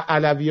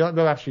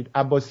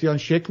عباسیان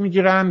شکل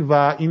میگیرن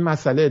و این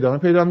مسئله ادامه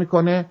پیدا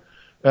میکنه.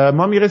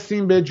 ما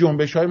میرسیم به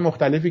جنبش‌های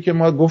مختلفی که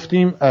ما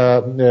گفتیم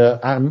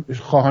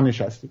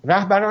خواهانش هستیم.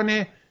 رهبران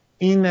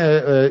این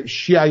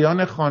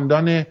شیعیان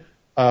خاندان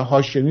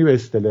هاشمی به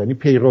اصطلاح، یعنی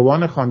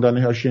پیروان خاندان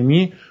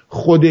هاشمی،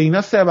 خود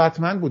اینا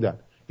ثروتمند بودن.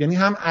 یعنی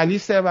هم علی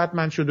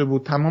ثروتمند شده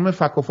بود، تمام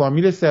فک و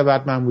فامیل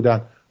ثروتمند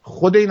بودن،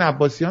 خود این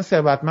عباسیان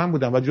ثروتمند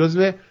بودن و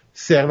جزو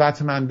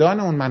ثروتمندان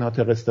اون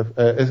مناطق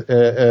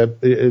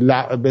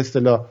به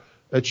اصطلاح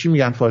چی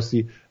میگن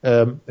فارسی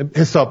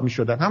حساب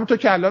میشدن. همونطور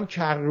که الان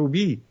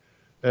کروبی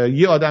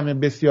یه آدم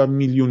بسیار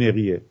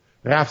میلیونریه،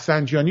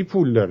 رفسنجانی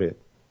پول داره،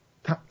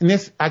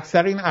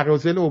 اکثر این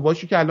اراذل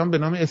اوباشی که الان به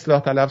نام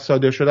اصلاح طلب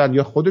صادر شدن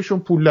یا خودشون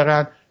پول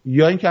دارن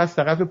یا اینکه از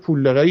طرف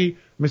پولدارایی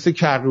مثل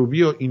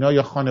کروبی و اینا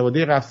یا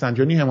خانواده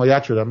رفسنجانی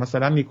حمایت شدن،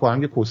 مثلا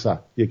نیکاهنگ کوثر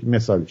یک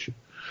مثالشه.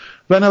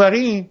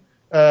 بنابراین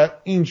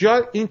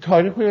اینجا این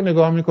تاریخ رو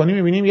نگاه میکنیم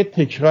میبینیم یه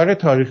تکرار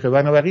تاریخه.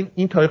 بنابراین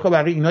این تاریخ رو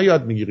برای اینا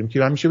یاد میگیریم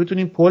که همیشه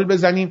بتونیم پل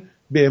بزنیم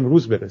به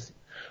امروز برسیم.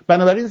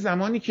 بنابراین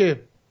زمانی که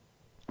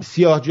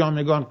سیاه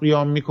جامگان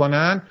قیام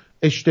میکنن،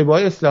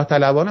 اشتباه اصلاح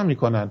طلبانو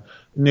میکنن.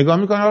 نگاه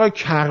میکنن آقا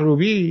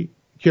کروبی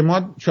که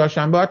ما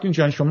چهارشنبه آرتین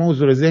جان شما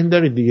حضور ذهن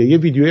دارید دیگه، یه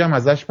ویدیویی هم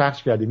ازش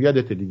پخش کردیم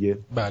یادته دیگه؟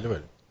 بله.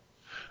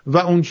 و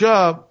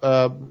اونجا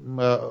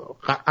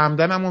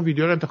عمدن همون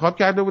ویدیو رو انتخاب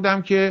کرده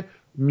بودم که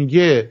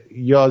میگه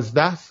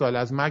 11 سال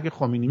از مرگ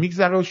خمینی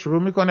میگذره و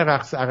شروع میکنه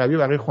رقص عربی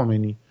برای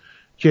خمینی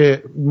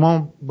که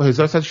ما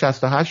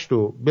 1168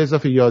 رو به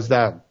اضافه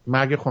 11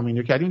 مرگ خمینی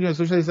رو کردیم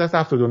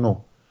 1379،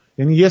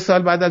 یعنی یه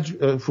سال بعد از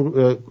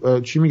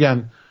چی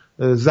میگن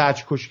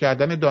زجرکش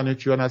کردن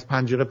دانشجویان از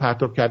پنجره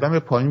پرتاب کردن به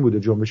پایین بوده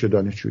جنبش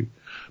دانشجویی.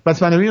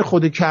 بس بنابراین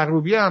خود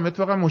کروبی هم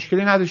اتفاقا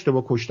مشکلی نداشته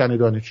با کشتن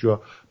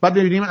دانشجوها. بعد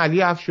می‌بینیم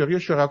علی افشاری و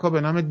شرکا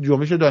به نام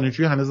جنبش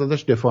دانشجویی هنوز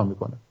ازش دفاع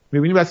میکنه.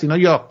 می‌بینیم بس اینا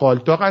یا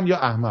قالتاقن یا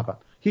احمقن،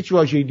 هیچ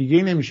واژه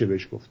دیگه‌ای نمیشه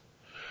بهش گفت.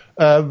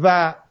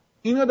 و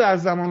اینو در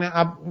زمان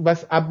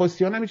بس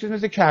عباسیان هم چیز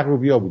مثل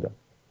کروبی‌ها بودن.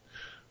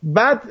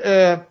 بعد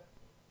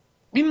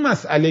این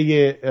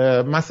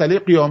مسئله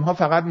قیام ها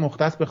فقط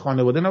مختص به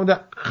خانواده نبوده،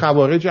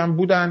 خوارج هم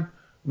بودن.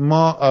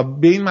 ما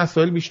به این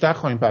مسائل بیشتر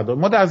خواهیم پرداخت.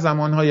 ما در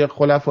زمانهای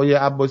خلفای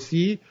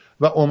عباسی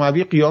و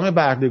اموی قیام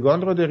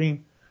بردگان رو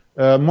داریم،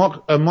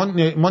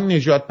 ما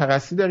نژاد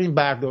پرستی داریم،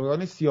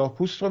 بردگان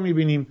سیاه‌پوست رو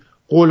میبینیم،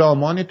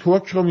 غلامان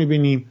ترک رو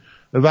میبینیم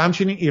و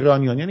همچنین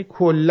ایرانیان. یعنی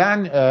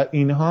کلا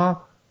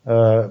اینها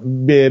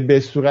به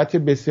صورت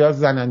بسیار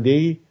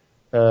زننده‌ای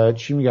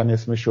چی میگن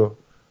اسمشو،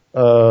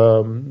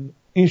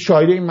 این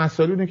شاعر این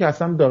مسائل بودن که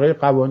اصلا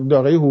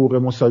دارای حقوق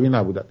مساوی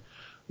نبودن.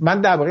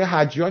 من درباره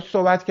حجاج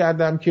صحبت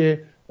کردم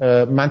که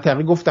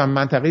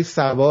منطقه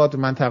سواد،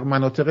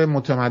 مناطق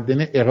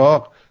متمدن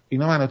عراق،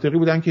 اینا مناطقی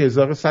بودن که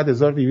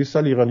 1100-1200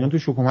 سال ایرانیان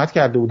توش حکومت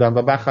کرده بودن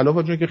و برخلاف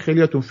اونجایی که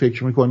خیلیاتون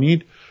فکر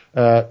میکنید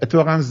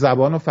اتفاقا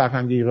زبان و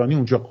فرهنگ ایرانی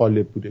اونجا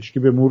غالب بودش که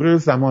به مرور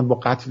زمان با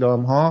قتل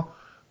عام‌ها،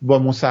 با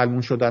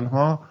مسلمون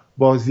شدن‌ها،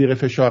 با زیر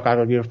فشار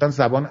قرار گرفتن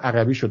زبان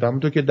عربی شده،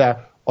 همونطور که در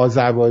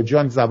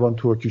آذربایجان زبان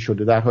ترکی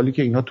شده در حالی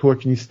که اینا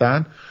ترک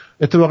نیستن.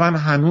 اتفاقا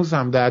هنوز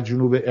هم در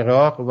جنوب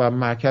عراق و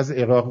مرکز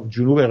عراق،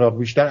 جنوب عراق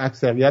بیشتر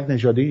اکثریت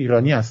نژادی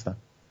ایرانی هستن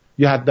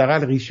یا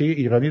حداقل ریشه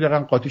ایرانی دارن،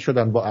 قاطی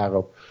شدن با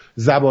عرب.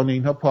 زبان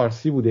اینها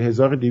پارسی بوده.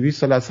 1200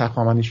 سال از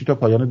هخامنشی تا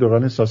پایان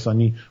دوران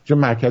ساسانی جو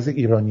مرکز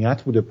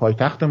ایرانیت بوده،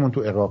 پایتختمون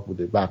تو عراق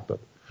بوده، بغداد.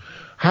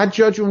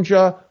 حجاج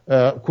اونجا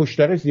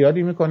کشتار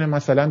زیادی میکنه،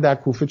 مثلا در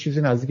کوفه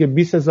چیزی نزدیک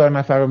 20,000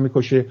 نفر رو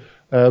میکشه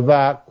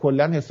و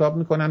کلا حساب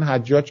میکنن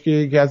حجاج که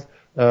یکی از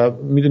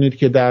میدونید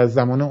که در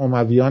زمان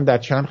امویان در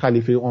چند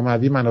خلیفه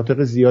اموی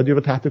مناطق زیادی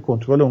رو تحت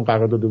کنترل اون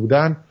قرار داده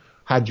بودن.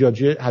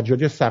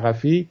 حجاج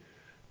ثقفی،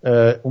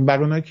 اون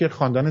برای که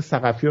خاندان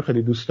ثقفی رو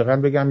خیلی دوست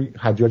دارن بگم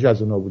حجاج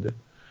از اونا بوده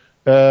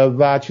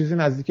و چیزی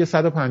نزدیک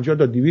 150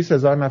 تا 200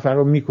 هزار نفر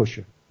رو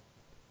میکشه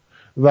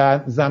و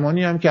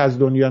زمانی هم که از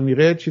دنیا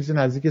میره چیزی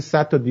نزدیک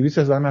 100 تا 200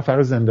 هزار نفر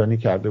رو زندانی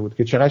کرده بود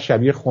که چقدر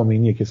شبیه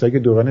خمینیه، کسایی که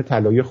دوران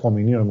طلایی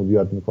خمینی رو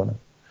یاد میکنن.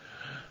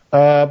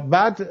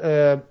 بعد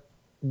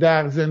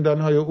در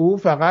زندانهای او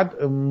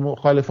فقط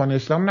مخالفان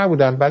اسلام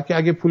نبودن، بلکه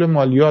اگه پول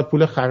مالیات،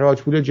 پول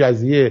خراج، پول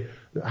جزیه،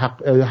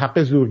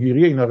 حق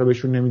زورگیری اینا رو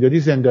بهشون نمیدادی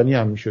زندانی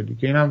هم میشدی.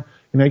 که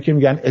اینایی که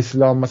میگن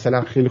اسلام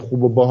مثلا خیلی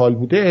خوب و باحال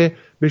بوده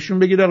بهشون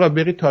بگید آقا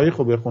برید تاریخ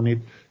رو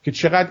بخونید که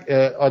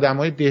چقدر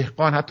آدمای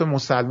دهقان حتی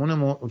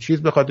مسلمون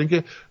چیز به خاطر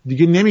اینکه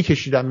دیگه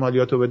نمیکشیدن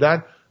مالیاتو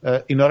بدن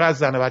اینا رو از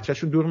زن و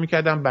بچه‌شون دور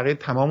میکردن، برای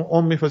تمام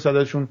عمر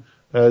میفرستادشون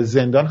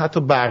زندان،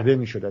 حتی برده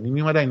میشدن، این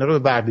میومدن اینا رو به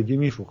بردگی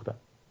میفروختن.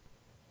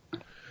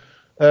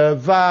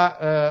 و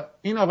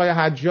این آقای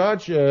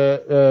حجاج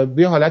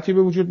به حالتی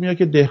به وجود میاد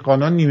که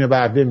دهقانان نیمه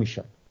برده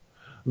میشن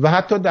و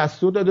حتی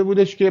دستور داده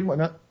بودش که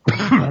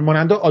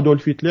مانند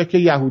آدولف هیتلر که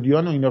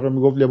یهودیان و اینا رو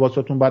میگفت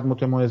لباساتون باید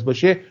متمایز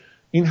باشه،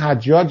 این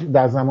حجاج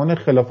در زمان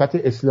خلافت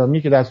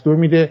اسلامی که دستور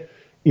میده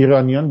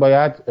ایرانیان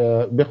باید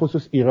به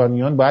خصوص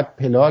ایرانیان باید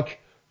پلاک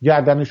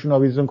گردنشون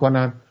آویزون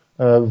کنن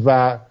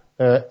و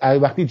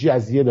وقتی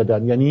جزیه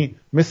دادن، یعنی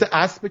مثل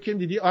اسب که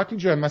دیدی آرتی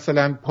جان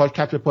مثلا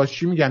کتف پاش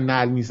چی میگن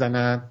نعل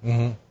میزنن،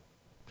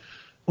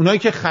 اونایی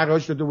که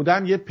خراج داده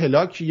بودن یه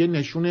پلاک، یه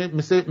نشونه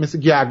مثل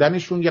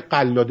گردنشون یه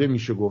قلاده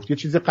میشه گفت، یه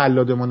چیز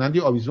قلاده مانندی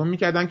آویزون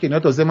میکردن که اینا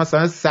تازه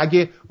مثلا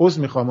سگ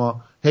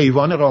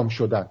حیوان رام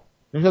شدن،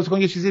 نمیشه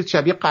یه چیزی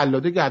شبیه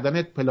قلاده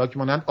گردن پلاک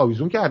مانند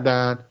آویزون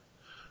کردن.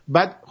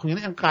 بعد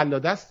یعنی این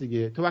قلاده است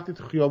دیگه، تو وقتی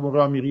تو خیابون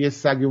راه میری یه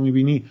سگ رو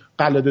میبینی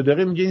قلاده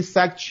داره میگه این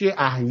سگ چیه؟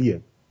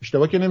 اهلیه.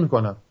 اشتباه که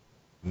نمیکنم؟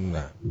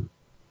 نه.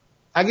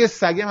 اگه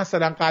سگ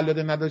مثلا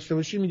قلاده نداشته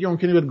باشی میگه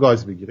ممکنه بهت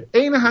گاز بگیره.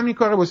 عین همین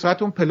کارو به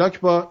صورت اون پلاک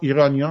با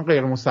ایرانیان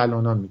غیر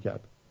مسلمانان میکرد.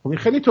 خب این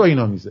خیلی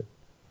توهین‌آمیزه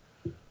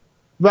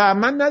و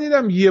من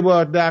ندیدم یه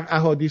بار در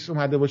احادیث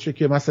اومده باشه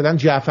که مثلا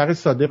جعفر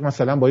صادق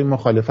مثلا با این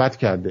مخالفت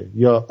کرده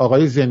یا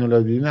آقای زین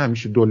العابدین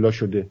همیشه دلا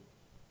شده.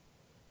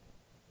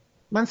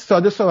 من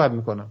ساده صحبت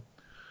میکنم.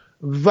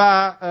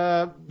 و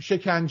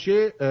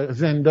شکنجه،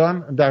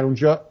 زندان در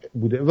اونجا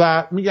بوده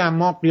و میگم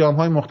ما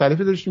قیام‌های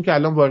مختلفی داشتیم که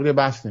الان وارد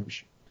بحث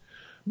نمیشه.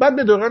 بعد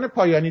به دوران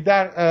پایانی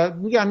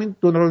میگم این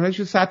دوران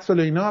 100 سال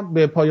اینا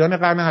به پایان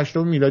قرن 8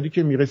 میلادی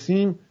که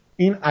میرسیم،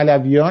 این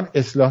علویان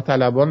اصلاح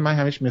طلبان، من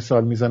همیشه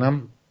مثال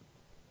میزنم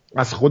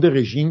از خود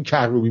رژیم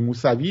کروبی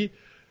موسوی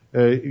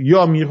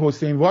یا میر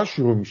حسین وار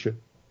شروع میشه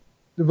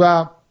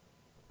و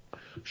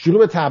شروع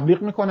به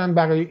تبلیغ میکنن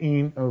برای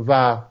این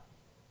و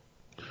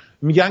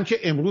میگن که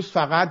امروز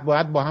فقط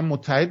باید با هم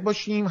متحد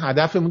باشیم.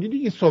 هدفمون دیگه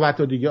این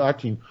صحبت دیگه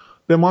آرتین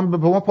به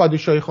ما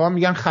پادشاهی خواهم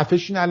میگن خفه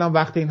شین، الان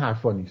وقت این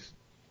حرفا نیست.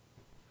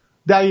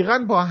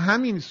 دقیقاً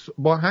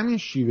با همین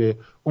شیوه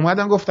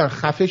اومدن گفتن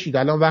خفه شید،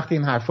 الان وقت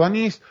این حرفا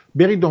نیست،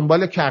 برید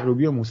دنبال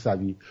کروبی و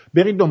موسوی،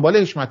 برید دنبال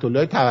حکمت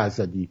الله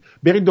توسلی،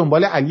 برید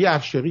دنبال علی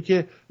افشاری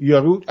که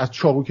یارو از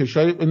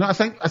چاقوکشای اینا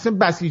اصلا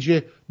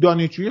بسیج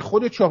دانشجویی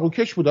خود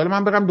چاقوکش بود. حالا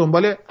من برم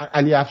دنبال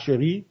علی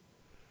افشاری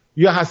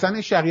یا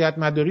حسن شریعت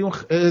مداری اون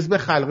حزب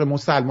خلق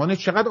مسلمان،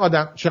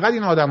 چقدر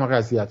این آدم‌ها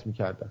اذیت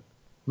می‌کردن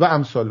و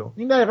امثالو.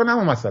 این دقیقاً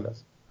همون مسئله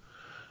است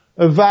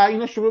و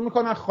اینا شروع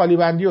میکنن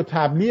خالیبندی و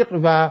تبلیغ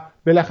و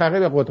بالاخره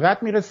به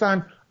قدرت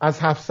میرسن. از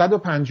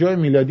 750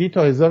 میلادی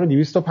تا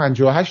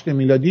 1258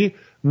 میلادی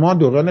ما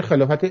دوران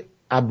خلافت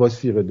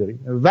عباسی رو داریم،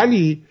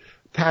 ولی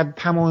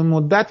تمام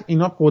مدت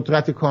اینا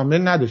قدرت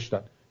کامل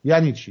نداشتن.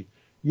 یعنی چی؟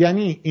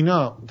 یعنی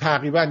اینا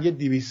تقریبا یه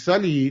 200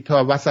 سالی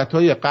تا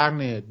وسطای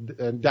قرن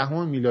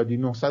 10 میلادی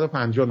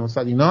 950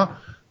 900 اینا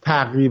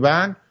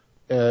تقریبا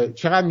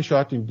چقدر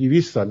میشه؟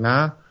 200 سال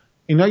نه؟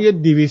 اینا یه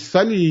 200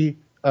 سالی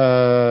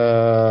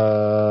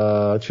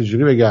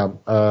چجوری بگم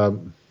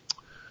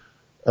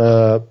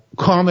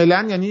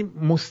کاملا یعنی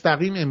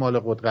مستقیم اعمال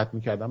قدرت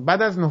میکردن.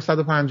 بعد از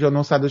 950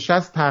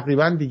 960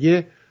 تقریبا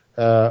دیگه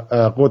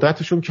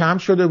قدرتشون کم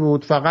شده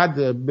بود، فقط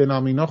به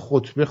نام اینا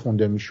خطبه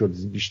خونده میشد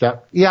بیشتر.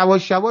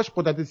 یواش یواش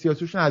قدرت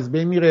سیاسیشون از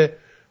بین میره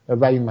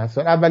و این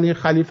مسائل. اولین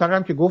خلیفه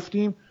هم که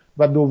گفتیم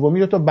و دومی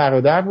رو تو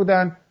برادر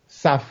بودن،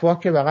 صفا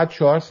که فقط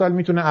 4 سال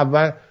میتونه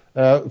اول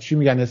چی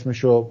میگن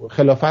اسمشو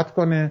خلافت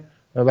کنه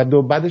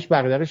و بعدش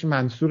برادرش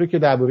منصوره که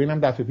درباره اینم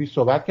دفعه پیش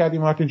صحبت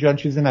کردیم مارتین جان،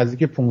 چیزی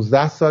نزدیک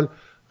 15 سال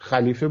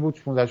خلیفه بود،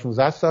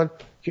 15-16 سال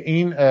که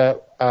این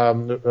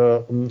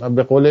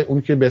به قول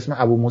اون که به اسم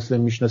ابو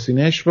مسلم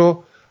میشناسینش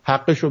رو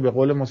حقش رو به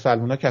قول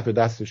مسلمونا کف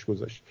دستش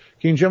گذاشت.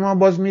 که اینجا ما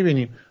باز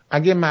میبینیم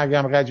اگه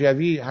مریم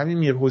رجوی، همین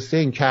میر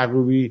حسین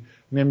کروبی،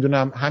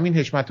 نمیدونم همین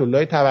حکمت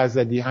الله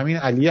توسلی، همین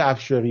علی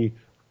افشاری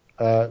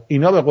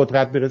اینا به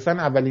قدرت برسن،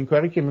 اولین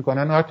کاری که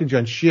میکنن آرتین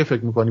جان چیه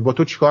فکر میکنی؟ با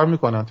تو چیکار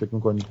میکنن فکر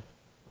میکنی؟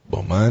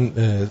 با من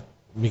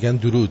میگن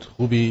درود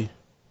خوبی؟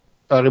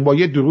 آره با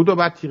یه درود و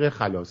بعد تیغ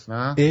خلاص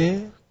نه؟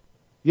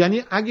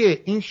 یعنی اگه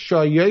این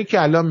شایعی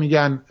که الان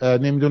میگن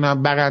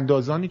نمیدونم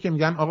براندازانی که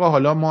میگن آقا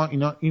حالا ما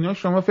اینا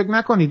شما فکر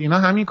نکنید اینا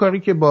همین کاری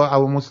که با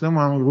ابو مسلم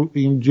هم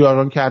این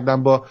جاران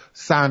کردن با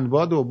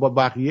سندباد و با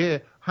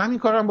بقیه همین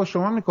کارم با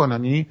شما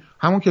میکنن. یعنی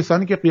همون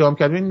کسانی که قیام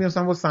کردن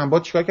میدونن با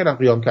سندباد چیکار کردن،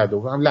 قیام کرده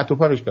و هم لتو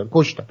پارش کردن،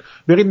 کشتن.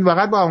 برید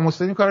فقط با ابو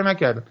مسلم این کارو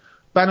نکردن،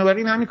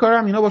 بنابراین همین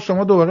کارم اینا با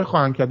شما دوباره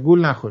خواهند کرد،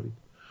 گول نخورید.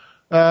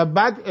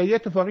 بعد یه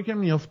اتفاقی که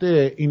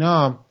میفته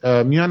اینا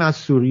میان از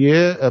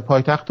سوریه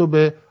پایتخت رو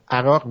به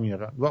عراق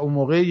میارن و اون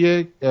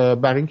موقع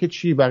برای اینکه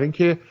چی؟ برای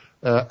اینکه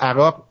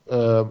عراق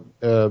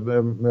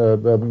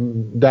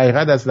دقیقاً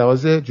از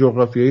لحاظ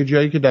جغرافیایی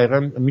جایی که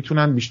دقیقاً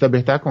میتونن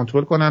بهتر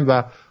کنترل کنن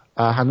و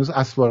هنوز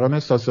اسواران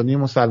ساسانی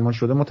مسلمان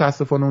شده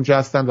متاسفانه اونجا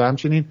هستن و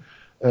همچنین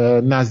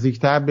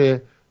نزدیکتر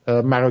به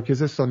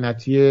مراکز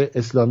سنتی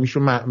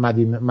اسلامیشون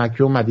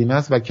مکه و مدینه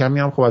است و کمی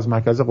هم خب از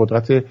مرکز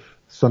قدرت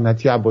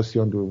سنتی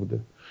عباسیان دور بوده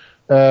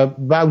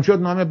و اونجا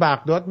نام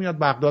بغداد میاد.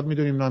 بغداد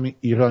میدونیم نام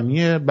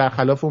ایرانیه،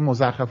 برخلاف اون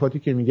مزخرفاتی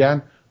که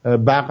میگن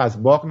بغ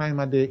از باغ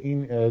نیامده،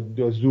 این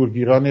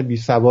زورگیران بی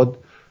سواد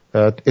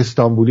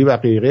استانبولی و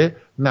غیره.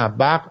 نه،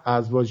 بغ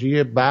از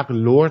واژه بغ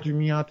لرد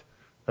میاد،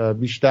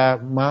 بیشتر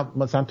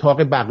مثلا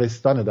تاق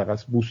بغستانه، در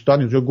اصل بوستان،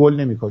 اینجا گل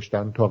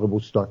نمیکاشتن، تاق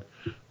بوستان،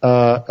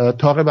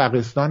 تاق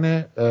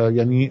بغستانه،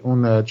 یعنی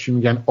اون چی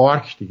میگن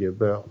آرک دیگه،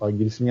 به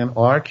انگلیسی میگن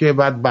آرک.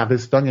 بعد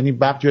بغستان یعنی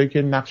بغ جایی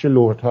که نقش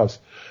لرد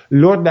هاست.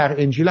 لرد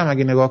در انجیل هم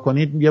اگه نگاه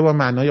کنید یه با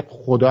معنای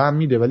خدا هم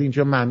میده، ولی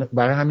اینجا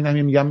برای همین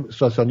هم میگم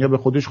ساسانیا به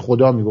خودش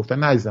خدا میگفتن،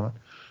 نه عزیز من،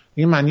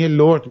 این معنی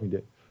لرد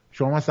میده.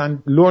 شما مثلا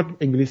لرد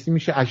انگلیسی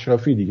میشه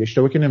اشرافی دیگه،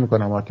 اشتباه که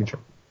نمیکنم مارتین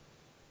جان.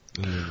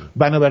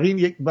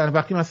 بنابراین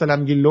وقتی مثلا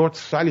میگی لورد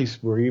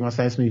سالیسبوری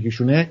مثلا اسم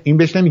یکیشونه، این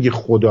بهش نمیگی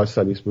خدا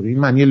سالیسبوری، این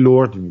معنی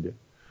لورد میده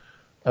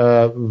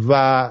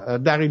و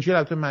در انجیل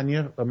البته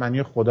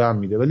معنی خدا هم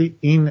میده، ولی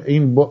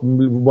این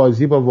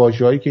بازی با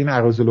واژه‌هایی که این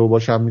اراذل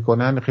باشم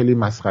میکنن خیلی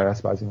مسخره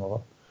است بعضی موقع.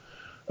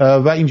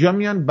 و اینجا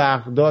میان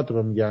بغداد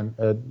رو میگن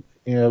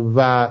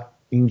و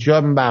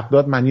اینجا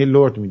بغداد معنی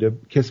لورد میده،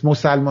 که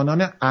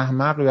مسلمانان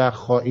احمق و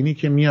خائنی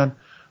که میان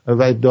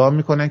و ادعا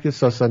میکنن که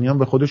ساسانیان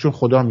به خودشون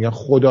خدا میگن،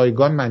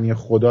 خدایگان معنی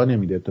خدا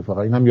نمیده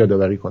اتفاقا، اینم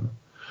یادآوری کنم.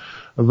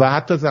 و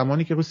حتی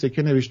زمانی که رو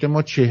سکه نوشته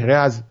ما چهره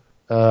از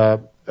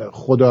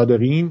خدا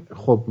داریم،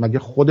 خب مگه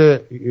خود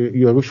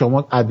یارو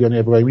شما ادیان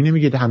ابراهیمی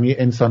نمیگید همه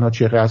انسان ها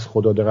چهره از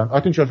خدا دارن؟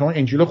 آتین شما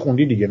انجیل رو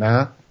خوندی دیگه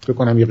نه؟ فکر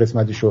کنم یه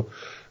قسمتیشو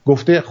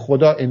گفته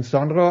خدا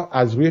انسان را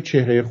از روی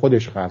چهره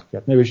خودش خلق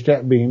کرد،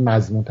 نوشته به این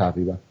مضمون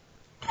تقریبا،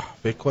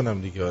 فکر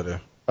کنم دیگه.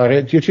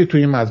 آره چی توی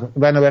این مضمون.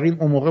 بنابراین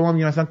اون موقع ما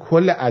میگیم مثلا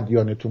کل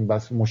ادیانتون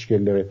بس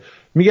مشکل داره.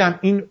 میگم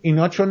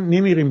اینا چون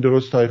نمیریم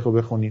درست تاریخ رو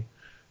بخونیم،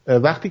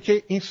 وقتی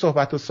که این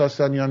صحبت رو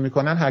ساسانیان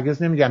میکنن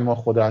هرگز نمیگن ما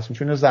خدا هستیم،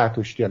 چون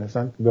زرتشتیان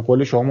مثلا به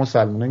قول شما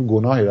مسلمانان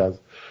گناهی از،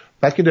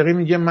 بلکه داره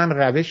میگه من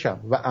روشم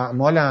و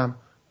اعمالم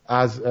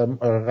از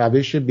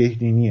روش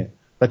بهدینیه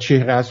و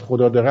چهره از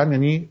خدا دارم،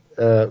 یعنی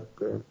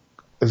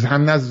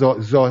هم نه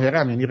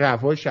ظاهرم، یعنی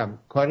رواشم،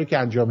 کاری که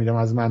انجام میدم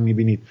از من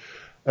میبینید.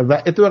 و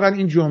اتفاقا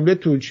این جمله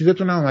تو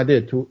چیزتون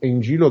اومده، تو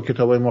انجیل و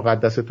کتابای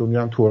مقدستون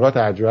میگم تورات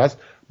هر است.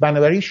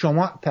 بنابراین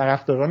شما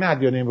طرفداران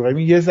ادیان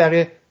ابراهیمی یه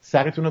ذره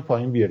سرتون رو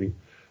پایین بیارید.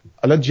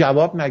 حالا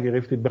جواب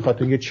نگرفتید به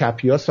خاطر اینکه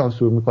چپی‌ها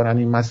سانسور میکنن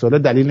این مسئله،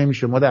 دلیل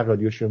نمیشه ما در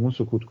رادیو شمرون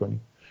سکوت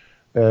کنیم.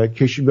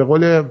 به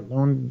قول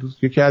اون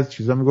یکی از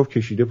چیزا میگفت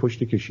کشیده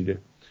پشت کشیده.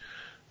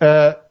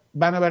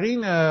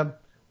 بنابراین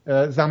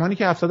زمانی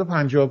که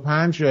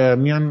 755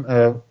 میان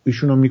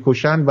ایشونو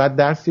میکشن بعد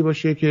درسی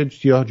باشه که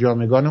سیاه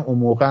جامگان اون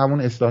موقع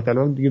همون اصلاح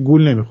طلبان دیگه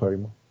گول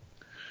نمیخوریم.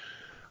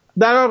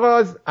 در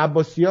آغاز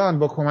عباسیان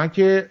با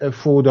کمک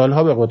فئودال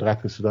ها به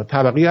قدرت رسیدن.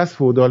 طبقی از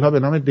فئودال ها به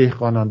نام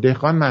دهقانان.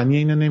 دهقان معنی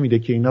اینو نمیده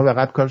که اینا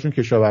فقط کارشون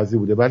کشاورزی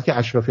بوده، بلکه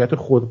اشرافیت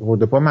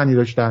خرده‌پا معنی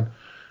داشتن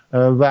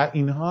و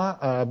اینها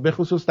به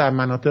خصوص در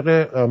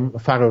مناطق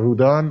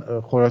فرارودان،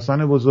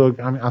 خراسان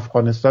بزرگ، همین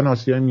افغانستان،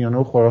 آسیای میانه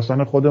و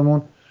خراسان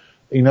خودمون،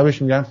 اینا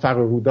بهش میگن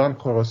فرارودان،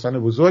 خراسان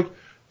بزرگ.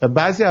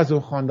 بعضی از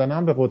اون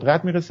خاندانان به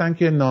قدرت میرسن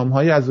که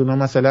نامهایی از اونها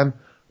مثلا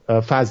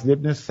فضل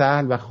ابن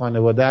سهل و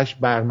خانوادهش،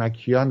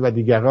 برمکیان و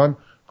دیگران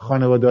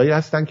خانواده‌ای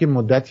هستن که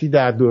مدتی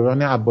در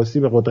دوران عباسی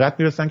به قدرت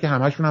میرسن که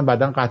همشون هم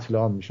بعداً قتل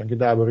عام میشن که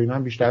درباره اینا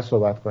هم بیشتر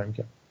صحبت خواهیم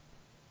کرد.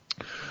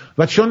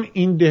 و چون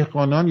این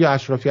دهقانان یا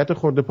اشرافیت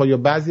خرده‌پا یا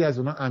بعضی از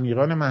اونها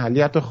امیران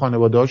محلی حتی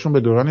خانواده‌هاشون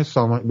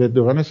به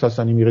دوران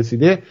ساسانی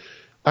میرسیده،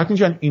 اکنون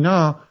جان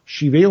اینا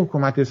شیوه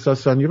حکومت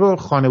ساسانی رو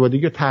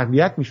خانوادگی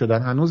تربیت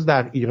میشدن. هنوز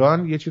در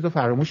ایران یه چیز رو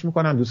فراموش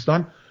میکنن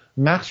دوستان،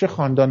 نقش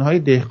خاندان‌های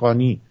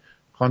دهقانی،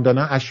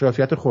 خاندان‌ها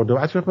اشرافیت خرده‌پا.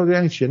 اشرافیت خرده‌پا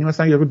یعنی چی؟ یعنی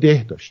مثلا یارو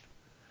ده داشت،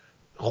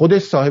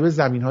 خودش صاحب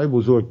زمین‌های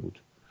بزرگ بود،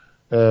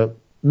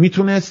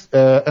 میتونست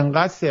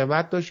انقدر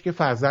ثروت داشت که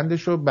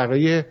فرزندش رو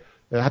برای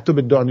حتی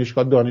به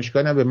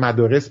دانشگاه نه به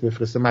مدارس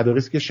بفرسته،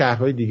 مدارس که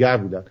شهرهای دیگر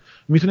بودن،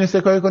 میتونست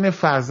کاری کنه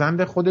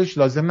فرزند خودش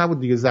لازم نبود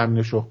دیگه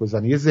زمین شخ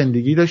بزنه، یه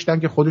زندگی داشتن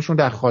که خودشون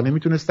در خانه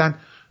میتونستن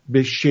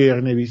به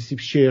شعر نویسی،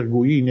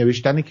 شعرگویی،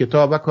 نوشتن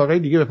کتاب و کارهای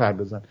دیگه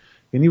بپردازن.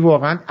 یعنی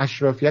واقعا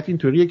اشرافیت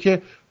اینطوریه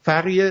که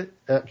فرقی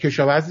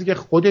کشاورزی که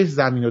خودش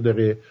زمین رو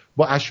داره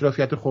با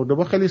اشرافیت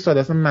خرده‌پا خیلی ساده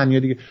است. معنی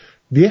دیگه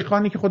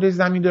دهقانی که خودش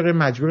زمین داره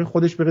مجبور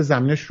خودش بره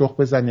زمینش رخ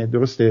بزنه،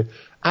 درسته؟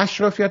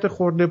 اشرافیت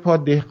خرده‌پا،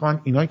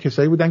 دهقان، اینا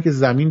کسایی بودن که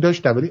زمین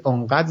داشتن ولی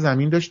انقدر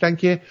زمین داشتن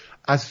که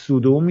از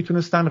سود و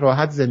میتونستن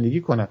راحت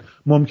زندگی کنن.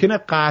 ممکنه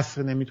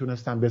قصر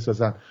نمیتونستن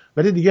بسازن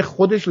ولی دیگه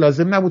خودش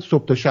لازم نبود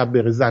صبح تا شب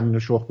بره زمین رو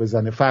شخ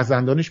بزنه،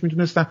 فرزندانش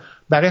میتونستن.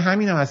 برای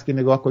همینم است که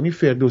نگاه کنی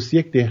فردوسی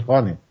یک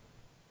دهقانه،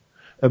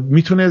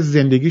 میتونه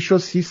زندگیشو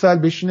 30 سال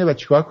بشینه و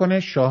چیکار کنه؟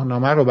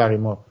 شاهنامه رو برای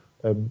ما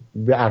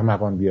به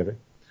ارمغان بیاره.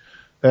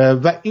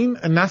 و این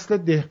نسل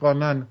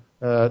دهقانان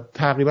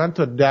تقریبا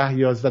تا 10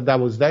 11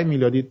 12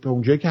 میلادی تا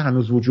اونجایی که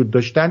هنوز وجود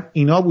داشتن،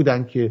 اینا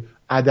بودن که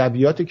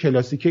ادبیات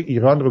کلاسیک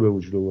ایران رو به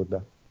وجود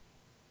آوردن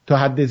تا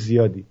حد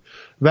زیادی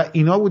و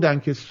اینا بودن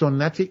که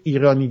سنت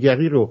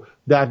ایرانیگری رو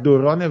در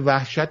دوران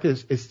وحشت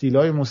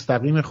استیلای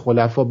مستقیم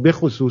خلفا به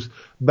خصوص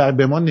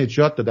به ما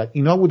نجات دادن.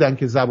 اینا بودن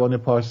که زبان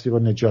پارسی رو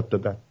نجات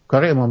دادن،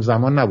 کار امام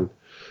زمان نبود،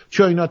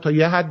 چون اینا تا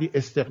یه حدی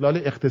استقلال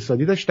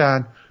اقتصادی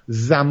داشتن،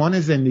 زمان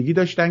زندگی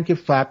داشتن که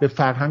به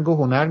فرهنگ و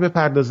هنر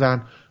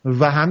بپردازن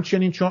و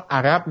همچنین چون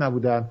عرب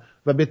نبودن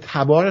و به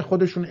تبار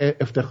خودشون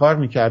افتخار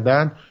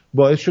میکردن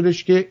باعث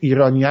شدش که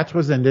ایرانیت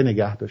رو زنده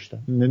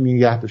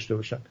نگه داشته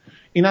باشن.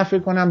 اینا فکر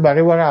کنم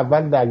برای بار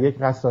اول در یک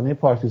رسانه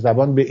پارسی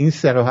زبان به این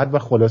صراحت و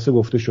خلاصه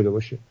گفته شده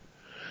باشه.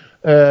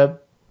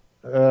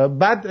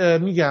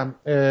 بعد میگم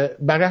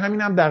برای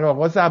همینم در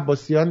آغاز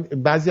عباسیان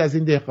بعضی از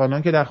این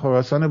دهقانان که در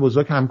خراسان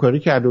بزرگ همکاری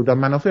کرده بودن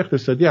منافع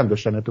اقتصادی هم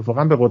داشتن،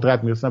 اتفاقا به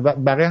قدرت میرسن و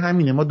برای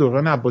همینه ما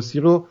دوران عباسی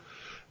رو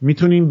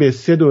میتونیم به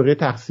 3 دوره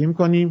تقسیم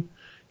کنیم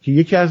که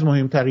یکی از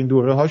مهمترین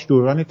دوره هاش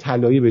دوران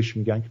طلایی بهش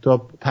میگن که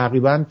تا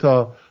تقریبا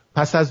تا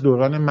پس از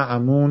دوران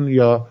مأمون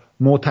یا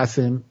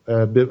معتصم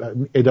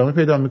ادامه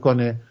پیدا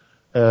میکنه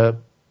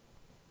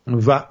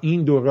و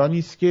این دورانی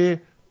است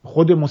که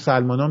خود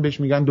مسلمانان بهش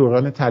میگن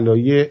دوران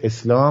طلایی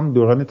اسلام،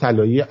 دوران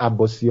طلایی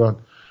عباسیان.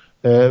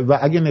 و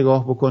اگه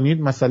نگاه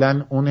بکنید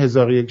مثلا اون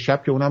 1001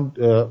 شب که اونم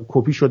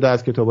کپی شده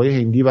از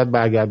کتابای هندی و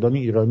برگردان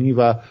ایرانی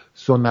و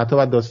سنت ها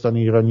و داستان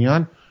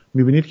ایرانیان،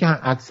 میبینید که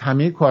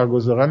همه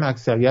کارگزاران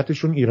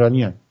اکثریتشون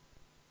ایرانیان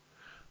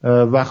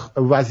و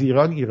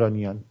وزیران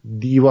ایرانیان،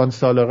 دیوان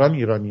سالاران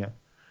ایرانیان.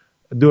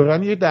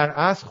 دورانی در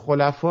اصل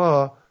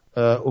خلفا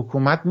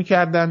حکومت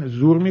میکردن،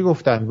 زور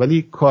میگفتن،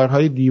 ولی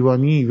کارهای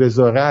دیوانی،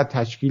 وزارت،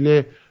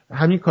 تشکیل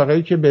همین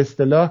کارهایی که به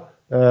اصطلاح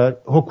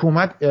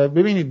حکومت،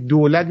 ببینید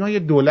دولت، ما یه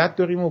دولت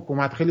داریم و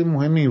حکومت خیلی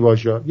مهمه این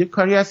واژه. یه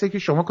کاری هسته که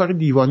شما کار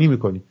دیوانی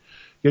میکنی،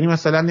 یعنی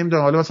مثلا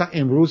نمیدونم حالا مثلا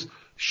امروز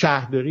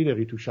شهرداری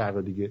داری تو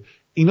شهر دیگه،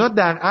 اینا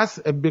در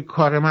اصل به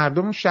کار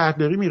مردم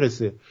شهرداری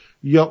میرسه،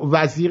 یا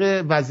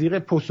وزیر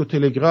پست و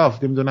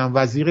تلگراف، نمیدونم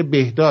وزیر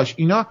بهداشت،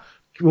 اینا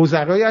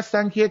وزرایی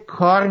هستن که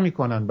کار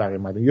میکنن برای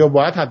مردم یا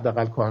باید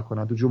حداقل کار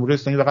کنن. تو جمهوری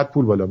اسلامی فقط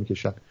پول بالا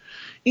میکشن.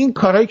 این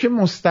کارهایی که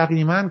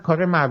مستقیما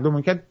کار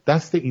مردم که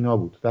دست اینا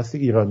بود، دست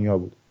ایرانی‌ها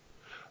بود.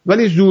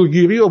 ولی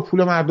زورگیری و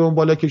پول مردم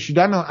بالا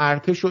کشیدن و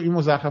ارتش و این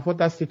مزخرفات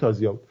دست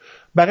تازی‌ها بود.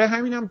 برای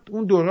همینم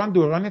اون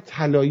دوران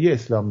طلایی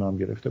اسلام نام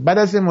گرفته. بعد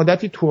از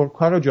مدتی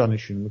ترک‌ها رو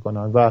جانشین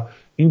میکنن و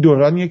این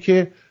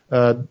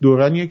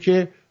دورانیه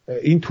که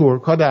این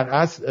ترک‌ها در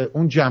اصل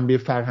اون جنبه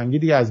فرهنگی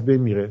دیگه از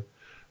بین میره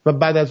و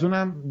بعد از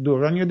اونم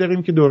دورانی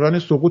داریم که دوران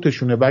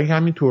سقوطشونه. برای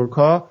همین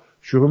ترک‌ها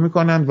شروع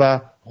میکنن و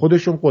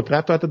خودشون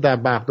قدرت رو حتی در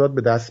بغداد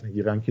به دست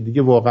میگیرن که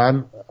دیگه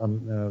واقعا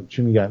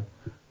چی میگن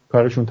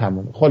کارشون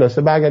تمومه.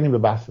 خلاصه برگردیم به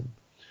بحثمون.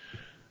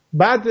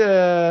 بعد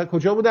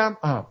کجا بودم؟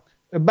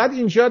 بعد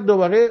اینجا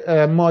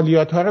دوباره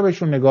مالیات ها رو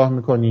بهشون نگاه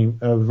میکنیم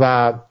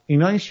و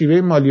اینا این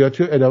شیوه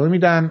مالیاتی رو ادامه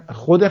میدن.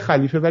 خود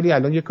خلیفه ولی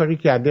الان یه کاری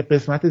کرده،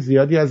 قسمت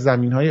زیادی از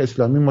زمین های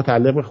اسلامی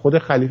متعلق به خود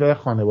خلیفه و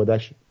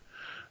خانواده‌شه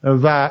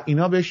و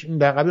اینا بهش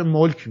در قبل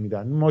ملک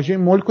میدن. ماجرای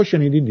ملک رو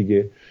شنیدید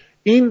دیگه.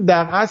 این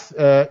در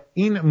اصل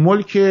این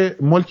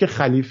ملک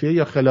خلیفه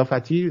یا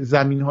خلافتی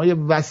زمین‌های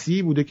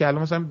وسیعی بوده که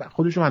الان مثلا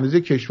خودشون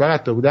اندازه کشور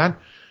حتی بودن،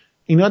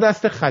 اینا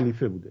دست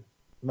خلیفه بوده.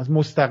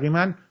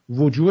 مستقیما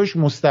وجوهش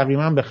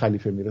مستقیما به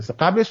خلیفه میرسه.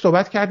 قبل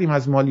صحبت کردیم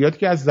از مالیاتی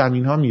که از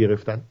زمین‌ها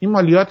میگرفتن. این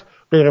مالیات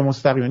غیر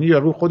مستقیما یا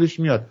رو خودش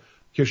میاد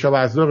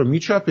کشاورزا رو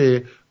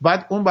میچاپه،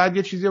 بعد اون بعد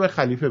یه چیزی به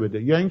خلیفه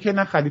بده، یا اینکه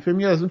نه خلیفه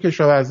میاد از اون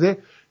کشاورزه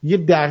یه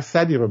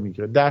درصدی رو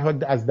میگیره در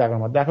حال از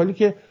درآمد، در حالی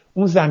که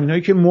اون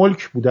زمینایی که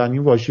ملک بودن،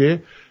 این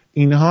واژه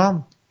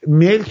اینها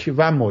ملک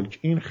و ملک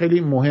این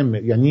خیلی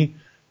مهمه. یعنی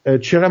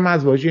چرا من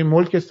از واژه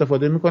ملک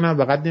استفاده میکنم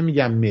فقط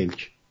نمیگم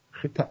ملک،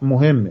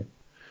 مهمه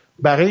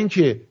برای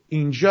اینکه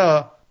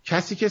اینجا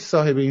کسی که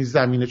صاحب این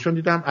زمینه، چون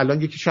دیدم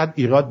الان یکی شاید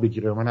ایراد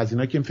بگیره من از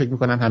اینا که فکر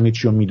میکنن همه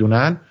چی رو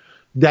میدونن،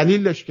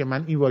 دلیل داشت که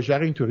من این واژه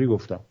رو اینطوری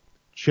گفتم.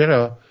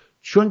 چرا؟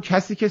 چون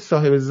کسی که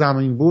صاحب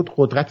زمین بود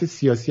قدرت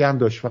سیاسی هم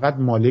داشت، فقط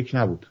مالک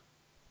نبود.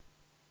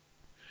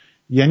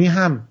 یعنی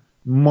هم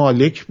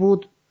مالک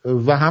بود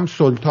و هم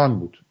سلطان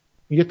بود.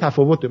 یه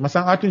تفاوته.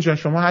 مثلا آرتین جان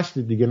شما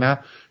هستید دیگه، نه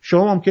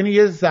شما ممکنه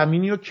یه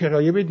زمینی رو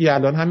کرایه بدی،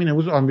 الان همین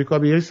امروز آمریکا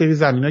به یه سری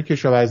زمینای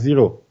کشاورزی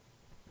رو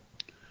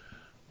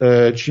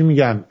چی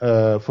میگن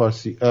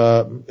فارسی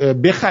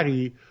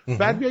بخری،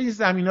 بعد بیا این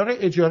زمینا رو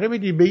اجاره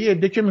بدی به یه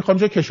عده که میخوان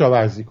جا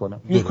کشاورزی کنن.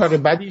 این کار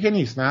بدی که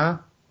نیست، نه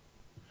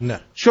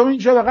شما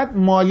اینجا فقط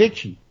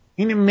مالکی،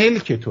 این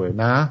ملک توه،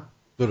 نه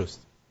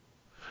درست.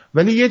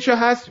 ولی یه جا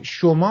هست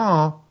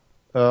شما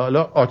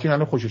حالا آرتین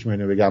الان خوشش میاد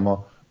بگم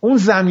اون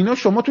زمینا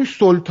شما توی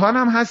سلطان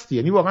هم هستی،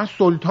 یعنی واقعا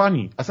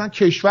سلطانی، اصلا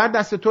کشور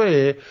دست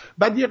توه،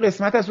 بعد یه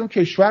قسمت از اون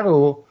کشور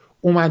رو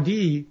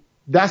اومدی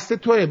دست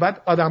توه،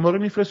 بعد آدم‌ها رو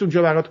میفرست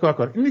اونجا برات کار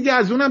کن. این دیگه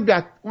از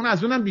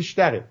اونم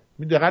بیشتره.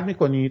 دقت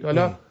میکنید؟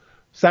 حالا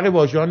سر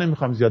واژه‌ها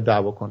نمیخوام زیاد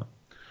دعوا کنم.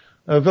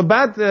 و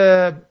بعد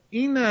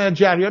این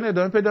جریان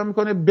ادامه پیدا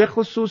میکنه، به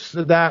خصوص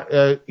در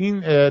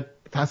این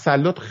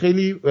تسلط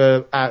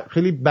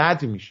خیلی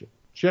بد میشه.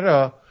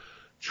 چرا؟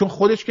 چون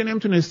خودش که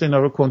نمیتونسته اینا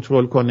رو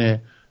کنترل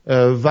کنه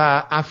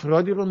و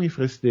افرادی رو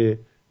میفرسته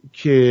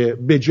که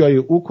به جای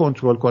او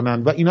کنترل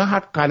کنن و اینا هر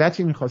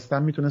غلطی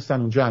میخواستن میتونستن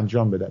اونجا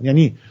انجام بدن.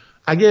 یعنی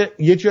اگه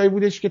یه جایی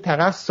بودش که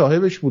طرف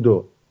صاحبش بود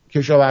و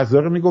کشاورزا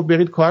رو میگفت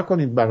برید کار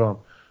کنید برام،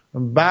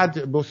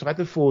 بعد به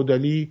صورت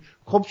فئودالی،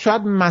 خب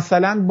شاید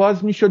مثلا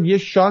باز میشد یه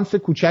شانس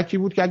کوچکی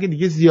بود که اگه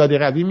دیگه زیاده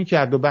روی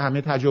میکرد و به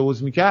همه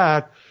تجاوز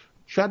میکرد،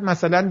 شاید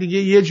مثلا دیگه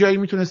یه جایی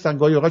میتونستن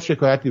گاهی اوقات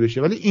شکایتی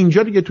بشه. ولی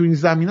اینجا دیگه تو این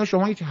زمینا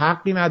شما هیچ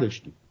حقی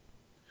نداشتی.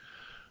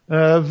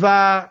 و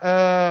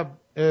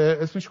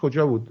اسمش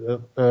کجا بود؟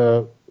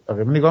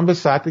 نگام به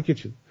ساعته که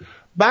چیز.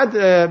 بعد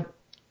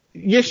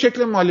یه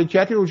شکل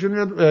مالکیتی وجود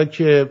میاد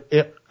که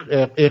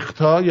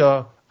اقتا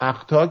یا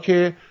اقتا،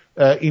 که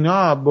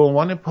اینا به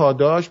عنوان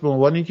پاداش، به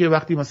عنوانی که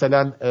وقتی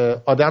مثلا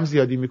آدم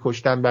زیادی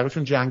میکشتن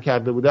براشون جنگ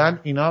کرده بودن،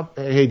 اینا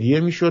هدیه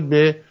میشد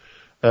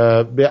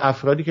به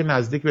افرادی که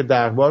نزدیک به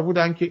دربار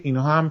بودن که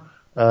اینها هم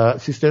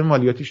سیستم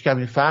مالیاتیش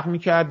کمی فرق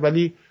میکرد،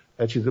 ولی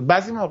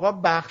بعضی موقع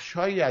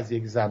بخش‌هایی از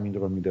یک زمین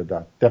رو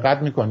میدادن.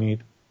 دقت میکنید؟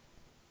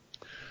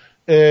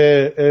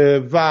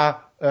 و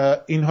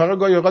اینها رو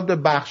گاهی اوقات به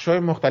بخش‌های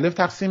مختلف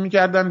تقسیم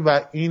میکردن و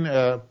این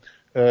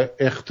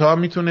اخطا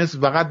میتونست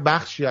فقط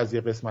بخشی از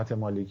یک قسمت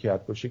مالکیت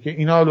باشه که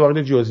اینا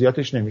وارد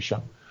جزئیاتش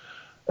نمیشن.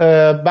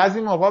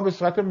 بعضی موقع به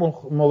صورت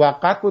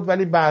موقت بود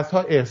ولی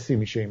بعضها ارثی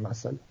میشه این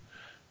مسئله.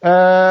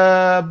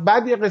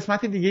 بعد یه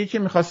قسمت دیگه‌ای که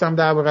میخواستم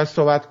درباره‌اش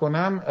صحبت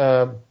کنم،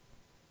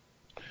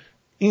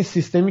 این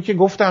سیستمی که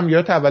گفتم یا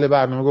اول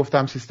برنامه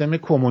گفتم سیستم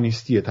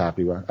کمونیستیه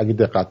تقریبا، اگه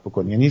دقت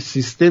بکنی. یعنی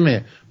سیستم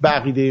به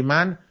عقیده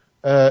من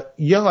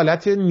یه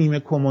حالت نیمه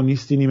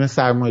کمونیستی نیمه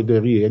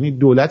سرمایه‌داریه. یعنی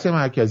دولت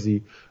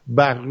مرکزی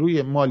بر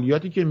روی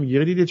مالیاتی که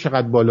میگیره، دیدید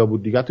چقدر بالا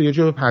بود دیگه، تو یه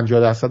جا به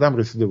 50% هم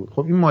رسیده بود.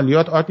 خب این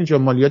مالیات اینجا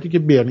مالیاتی که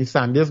برنی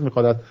سندرز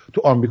میخواد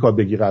تو آمریکا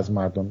بگیره از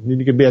مردم،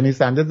 دیدید که برنی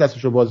سندرز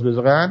دستشو باز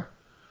بذارن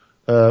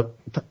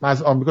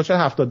از آمریکا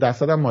چه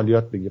 70% هم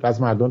مالیات بگیره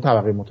از مردم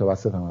طبقه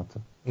متوسط هم حتی.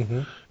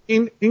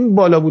 این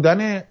بالا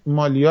بودن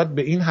مالیات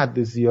به این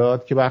حد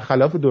زیاد که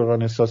برخلاف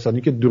دوران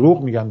ساسانی که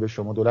دروغ میگن به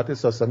شما، دولت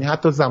ساسانی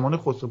حتی زمان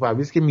خسرو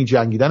پرویز که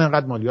میجنگیدن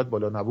انقدر مالیات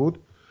بالا نبود،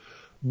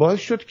 باعث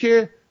شد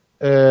که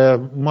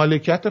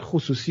مالکیت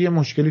خصوصی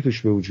مشکلی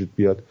توش به وجود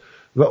بیاد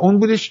و اون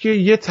بودش که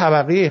یه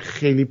طبقه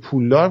خیلی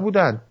پولدار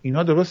بودن،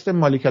 اینا درست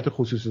مالکیت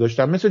خصوصی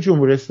داشتن مثل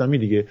جمهوری اسلامی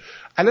دیگه.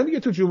 الان دیگه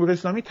تو جمهوری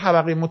اسلامی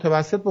طبقه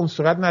متوسط به اون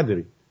صورت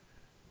نداری.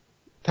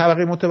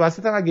 طبقه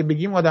متوسط هم اگه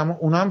بگیم آدما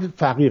اونا هم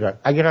فقیرن،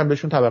 اگر هم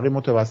بهشون طبقه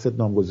متوسط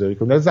نامگذاری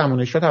کنیم. در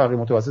زمان شاه طبقه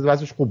متوسط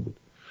وضعش خوب بود.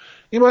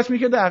 این باعث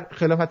میشه در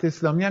خلافت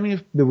اسلامی هم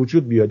به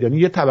وجود بیاد، یعنی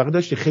یه طبقه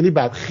داشتی خیلی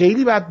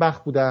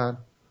بدبخت بودن،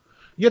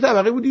 یه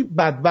طبقه بودی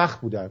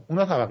بدبخت بودن،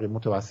 اونا طبقه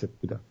متوسط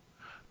بودن.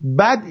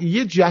 بعد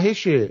یه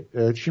جهش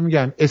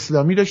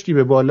اسلامی داشتی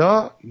به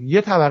بالا،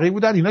 یه طبقه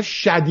بودن اینا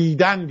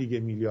شدیداً دیگه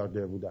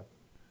میلیاردر بودن.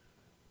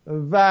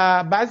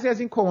 و بعضی از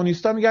این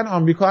کمونیستا میگن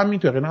آمریکا هم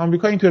اینطوره. نه،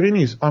 آمریکا اینطوری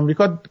نیست.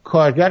 آمریکا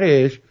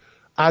کارگرش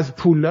از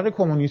پولدار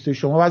کمونیست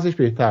شما وضعش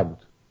بهتر بود.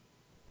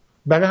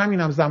 برای همین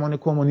هم زمان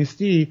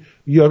کمونیستی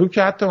یارو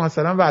که حتی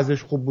مثلا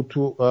وضعش خوب بود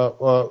تو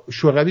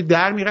شوروی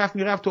در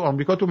میرفت تو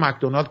آمریکا تو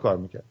مکدونالد کار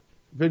میکرد،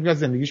 فکر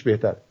زندگیش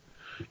بهتر.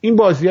 این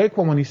بازیای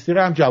کمونیستی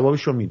رو هم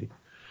جوابشو میده.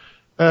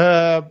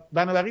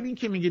 بنابراین این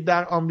که میگید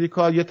در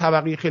آمریکا یه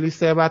طبقه خیلی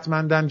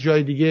ثروتمندن،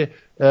 جای دیگه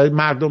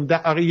مردم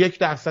آره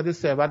 1%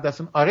 ثروت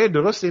دستن، آره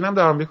درسته اینم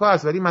در آمریکا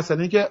هست، ولی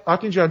مثلا اینکه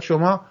آرتین جان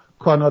شما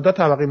کانادا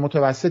طبقه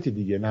متوسطی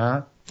دیگه،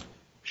 نه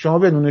شما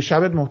به نون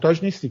شبت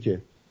محتاج نیستی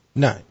که.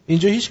 نه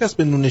اینجا هیچ کس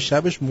به نون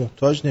شبش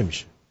محتاج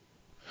نمیشه.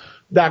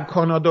 در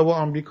کانادا و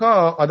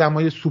آمریکا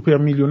آدمای سوپر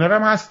میلیونر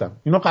هم هستن،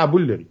 اینو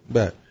قبول داری.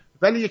 بله.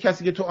 ولی یه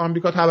کسی که تو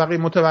آمریکا طبقه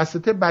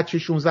متوسطه بچه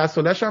 16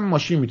 سالش هم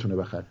ماشین میتونه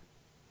بخره.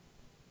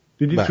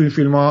 دیدی توی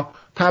فیلم ها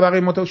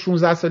طبقه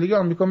 16 سالگی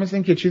آمریکا مثل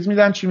این که چیز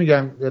میدن، چی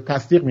میگن،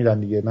 تصدیق میدن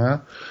دیگه،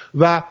 نه؟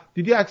 و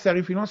دیدی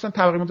اکثری فیلم ها مثلا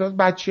طبقه متوسط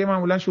بچه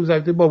معمولا 16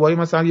 سالگی بابایی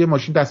مثلا یه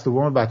ماشین دست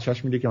دوم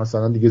بچه‌ش میده که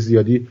مثلا دیگه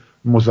زیادی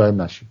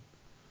مزاحم نشه.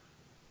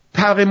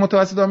 طبقه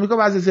متوسط آمریکا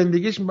بعضی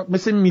زندگیش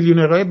مثل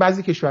میلیونرهای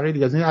بعضی کشورهای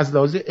دیگه از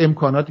لحاظ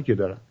امکاناتی که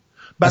دارن.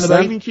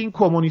 بنابراین اینکه این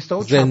کمونیستا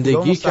و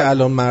زندگی که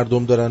الان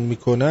مردم دارن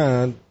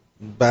میکنن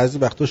بعضی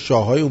وقتا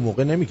شاههای اون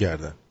موقع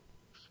نمیکردن.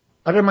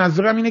 آره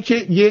منظورم اینه که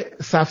یه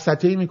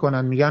سفسطه‌ای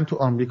میکنن، میگن تو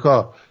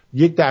آمریکا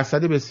 1%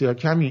 بسیار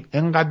کمی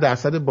انقدر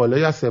درصد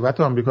بالایی از ثروت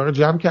آمریکا رو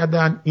جمع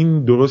کردن.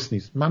 این درست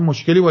نیست. من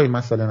مشکلی با این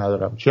مسئله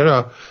ندارم.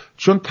 چرا؟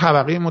 چون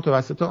طبقه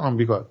متوسط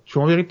آمریکا،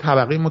 شما برید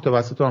طبقه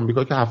متوسط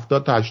آمریکا که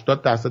 70 تا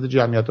 80%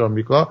 جمعیت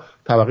آمریکا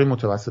طبقه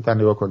متوسط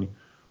نگاه کنی،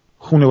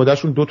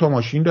 خانواده‌شون 2 تا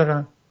ماشین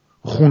دارن،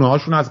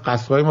 خونه‌هاشون از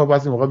قصرهای ما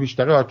بعضی موقع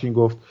بیشتره. آرتین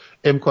گفت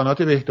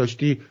امکانات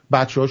بهداشتی،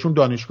 بچه‌هاشون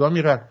دانشگاه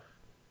میرن.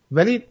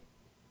 ولی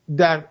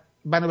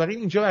بنابراین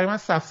اینجا برای من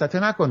سفسطه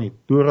نکنید.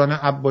 دوران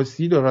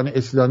عباسی، دوران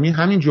اسلامی،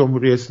 همین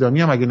جمهوری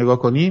اسلامی هم اگه نگاه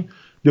کنیم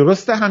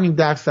درسته همین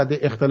درصد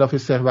اختلاف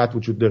ثروت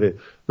وجود داره،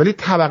 ولی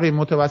طبقه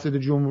متوسط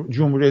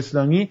جمهوری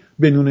اسلامی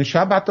به نون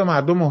شب حتی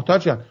مردم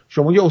محتاجن.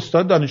 شما یه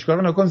استاد دانشگاه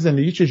رو نکن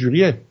زندگی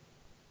چجوریه.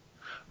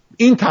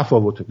 این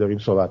تفاوت داریم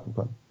صحبت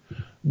میکنیم.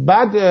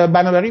 بعد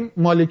بنابراین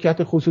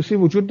مالکیت خصوصی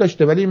وجود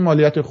داشته، ولی این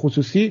مالکیت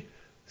خصوصی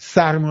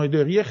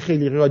سرمایه‌داری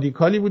خیلی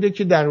رادیکالی بوده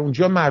که در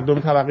اونجا مردم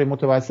طبقه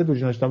متوسط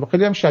وجود داشتن و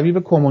خیلی هم شبیه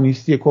به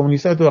کمونیستی.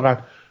 کمونیست‌ها واقعا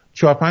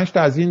 4-5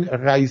 تا از این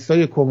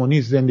رئیسای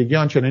کمونیست زندگی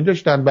آنچنانی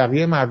داشتن،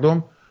 بقیه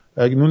مردم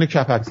نون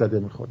کپک زده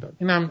می‌خوردن.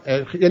 اینم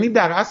یعنی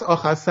در اصل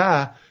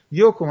آخر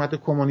یه حکومت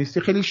کمونیستی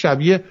خیلی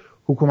شبیه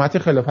حکومت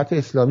خلافت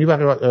اسلامی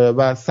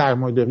و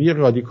سرمایه‌داری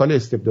رادیکال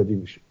استبدادی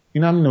میشه.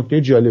 اینم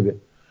نکته جالبه.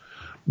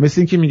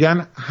 مثل اینکه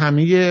میگن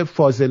همه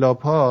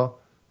فاضلاب‌ها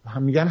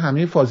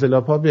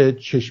به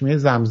چشمه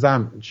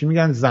زمزم، چی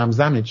میگن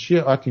زمزمه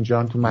چیه آرتین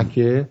جان تو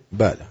مکه؟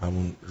 بله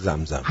همون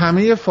زمزم.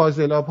 همه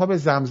فاضلاب‌ها به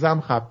زمزم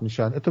ختم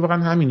میشن. اتفاقا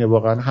همینه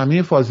واقعا.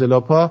 همه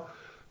فاضلاب‌ها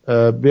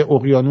به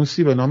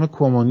اقیانوسی به نام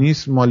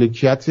کمونیسم،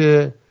 مالکیت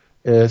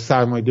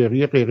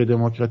سرمایه‌داری غیر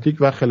دموکراتیک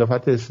و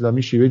خلافت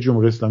اسلامی شیوه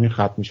جمهوری اسلامی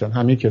ختم میشن.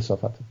 همه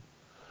کثافت.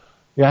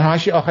 یعنی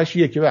همش آخرش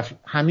یکی بخشید.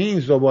 همه این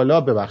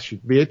زبالا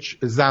ببخشید به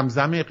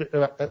زمزم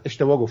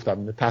اشتباه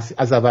گفتم،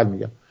 از اول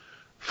میگم.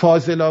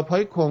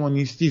 فاضلاب‌های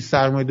کمونیستی،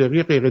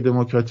 سرمایه‌داری غیر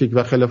دموکراتیک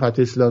و خلافت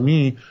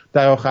اسلامی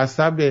در آخر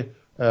سر به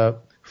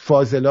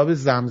فاضلاب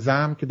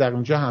زمزم که در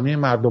اونجا همه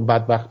مردم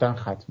بدبختن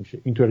ختم میشه.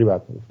 اینطوری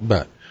باید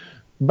بگم.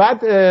 بعد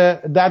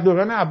در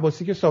دوران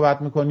عباسی که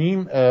صحبت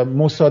میکنیم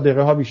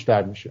مصادره ها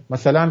بیشتر میشه.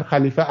 مثلا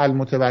خلیفه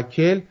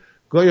المتوکل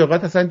گاهی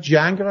اوقات اصلا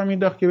جنگ را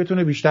مینداخت که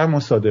بتونه بیشتر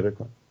مصادره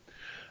کنه.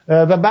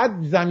 و بعد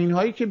زمین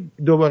هایی که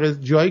دوباره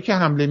جایی که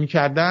حمله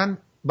میکردن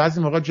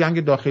بعضی موقع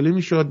جنگ داخلی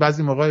میشد،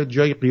 بعضی موقع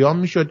جای قیام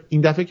میشد.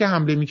 این دفعه که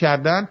حمله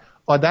میکردن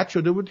عادت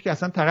شده بود که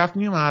اصلا طرف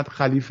میومد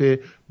خلیفه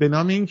به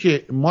نام این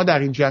که ما در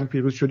این جنگ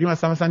پیروز شدیم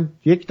مثلا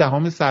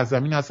 1/10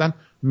 سرزمین اصلا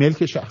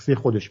ملک شخصی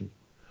خودش میگه.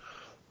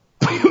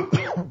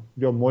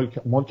 یا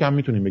ملک هم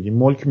میتونیم بگیم.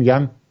 ملک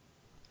میگن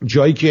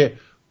جایی که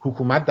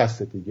حکومت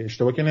دسته دیگه.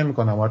 اشتباه که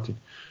نمیکنم آرتین.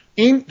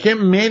 این که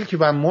ملک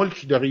و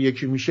ملک داره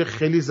یکی میشه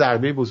خیلی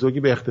ضربه بزرگی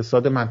به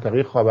اقتصاد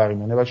منطقه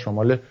خاورمیانه و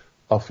شمال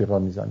آفریقا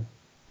میزنه.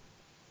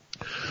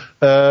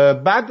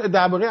 بعد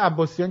درباره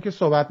عباسیان که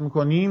صحبت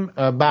میکنیم،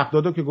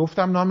 بغدادو که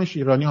گفتم نامش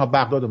ایرانی ها،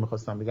 بغدادو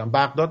میخواستم بگم،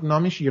 بغداد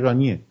نامش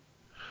ایرانیه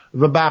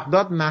و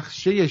بغداد،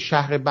 نقشه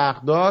شهر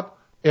بغداد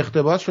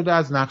اقتباس شده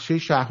از نقشه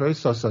شهرهای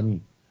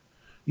ساسانی.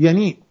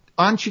 یعنی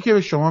آنچه که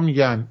به شما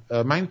میگن،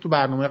 من تو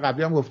برنامه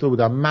قبلی هم گفته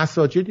بودم،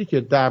 مساجدی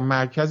که در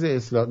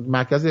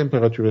مرکز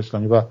امپراتوری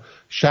اسلامی و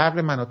شرق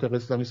مناطق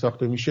اسلامی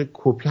ساخته میشه،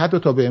 کپی، حتی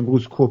تا به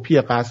امروز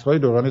کپی قصرهای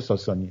دوران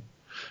ساسانی.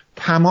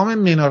 تمام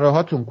مناره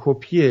هاتون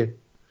کپیه،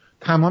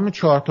 تمام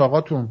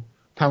چهارتاقاتون،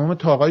 تمام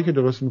تاقایی که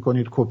درست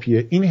میکنید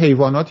کپیه. این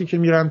حیواناتی که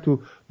میرن تو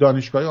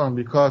دانشگاه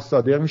آمریکا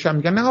صادر میشن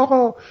میگن نه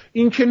آقا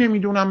این که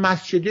نمیدونم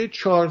مسجد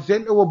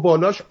چارزل و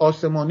بالاش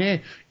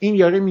آسمانه، این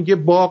یاره میگه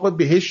باغ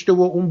بهشت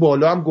و اون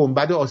بالا هم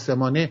گنبد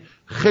آسمانه.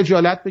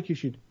 خجالت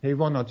بکشید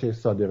حیوانات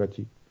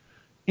صادراتی.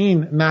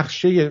 این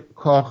نقشه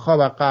کاخها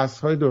و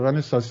قصرهای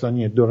دوران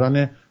ساسانیه،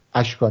 دوران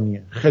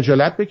اشکانیه.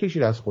 خجالت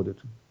بکشید از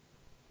خودتون.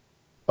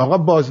 آقا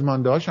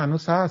بازمانده هاش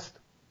هنوز هست،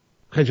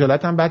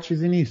 خجالت هم بد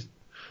چیزی نیست.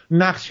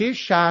 نقشه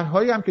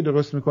شهرهایی هم که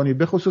درست میکنید،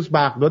 به خصوص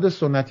بغداد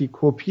سنتی،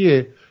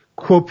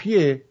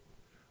 کپیه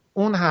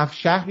اون 7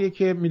 شهریه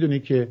که میدونی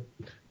که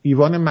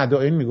ایوان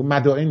مدائن میگو،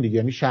 مدائن دیگه،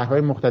 یعنی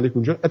شهرهای مختلف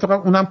اونجا.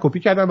 اتفاقا اونم کپی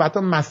کردن و حتی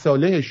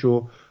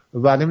مصالحشو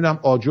و نمیدونم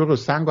آجر و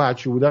سنگ و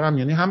هرچی بوده هم،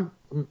 یعنی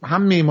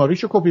هم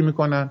معماریشو کپی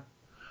میکنن،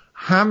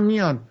 هم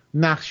میان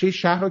نقشه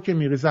شهر رو که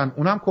میریزن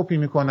اونم کپی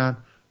میکنن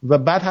و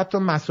بعد حتی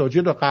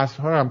مساجد و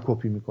قصرها رو هم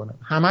کپی میکنن.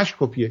 همش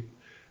کپیه.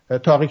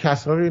 تاریخ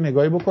خسرو رو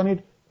نگاهی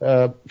بکنید،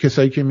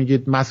 کسایی که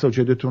میگید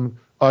مساجدتون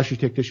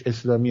آرشیتکتش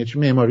اسلامیه، چه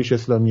معماریش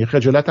اسلامیه،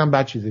 خجالت هم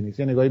بد چیزی نیست.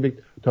 یه نگاهی به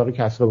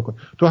تاریخ خسرو بکن.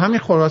 تو همین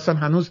خراسان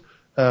هنوز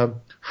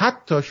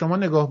حتی شما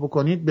نگاه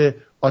بکنید به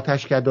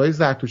آتشکده‌های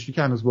زرتشتی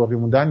که هنوز باقی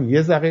موندن،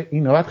 یه ذره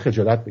اینا باید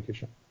خجالت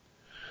بکشن.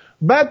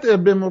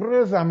 بعد به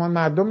مرور زمان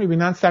مردم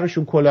میبینن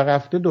سرشون کلا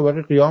رفته،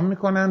 دوباره قیام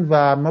میکنن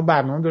و ما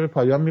برنامه داره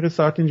پایان میره.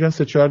 ساعت اینجا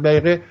 3-4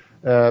 دقیقه.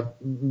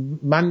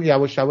 من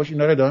یواش یواش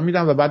اینا رو ادامه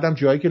میدم و بعدم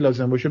جایی که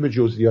لازم باشه به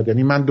جزئیات،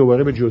 یعنی من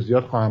دوباره به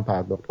جزئیات خواهم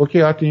پرداخت.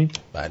 اوکی آرتین؟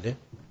 بله.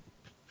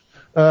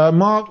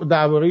 ما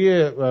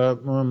درباره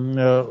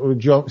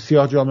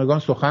سیاه جامگان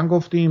سخن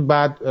گفتیم.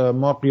 بعد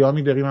ما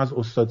قیامی داریم از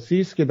استاد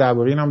سیس که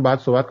درباره اینم بعد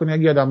صحبت کنیم،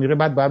 اگه یادم میره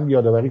بعد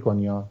یادآوری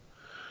کنی ها.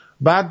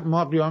 بعد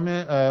ما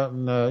قیام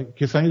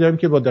کسانی داریم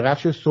که با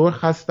درفش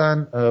سرخ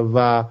هستن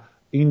و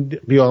این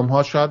قیام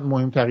ها شاید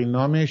مهمترین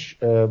نامش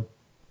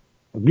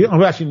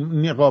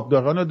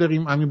نقابداران رو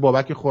داریم. همین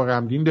بابک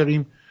خرمدین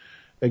داریم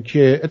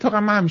که اتفاقا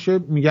من همیشه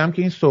میگم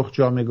که این سرخ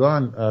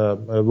جامگان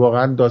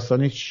واقعا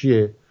داستانش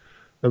چیه.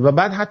 و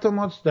بعد حتی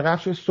ما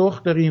درفش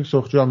سرخ داریم،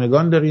 سرخ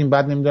جامگان داریم.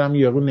 بعد نمیدونم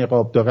یارو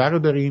نقابدار رو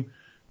داریم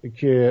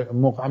که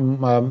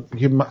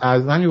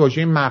از همین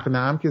واژه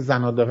مقنعه که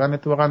زنادارن،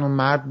 اتفاقا اون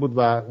مرد بود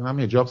و هم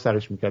حجاب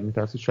سرش میکرد،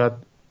 میترسید شاید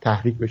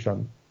تحریک بشن.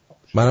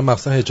 منم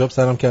مخصوصا حجاب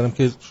سرم کردم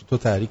که تو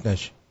تحریک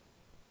نشی.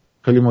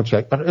 خیلی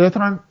متشکرم.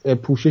 اتفاقا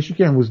پوششی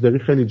که امروز داری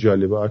خیلی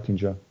جالبه آرتین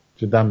جان،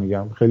 جدا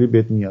میگم خیلی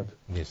بهت میاد.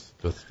 نیست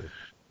لطفا.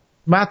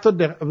 ما حتی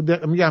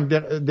میگم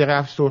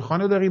درفش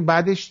سرخانه داریم،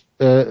 بعدش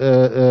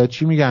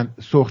چی میگن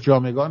سرخ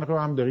جامگان رو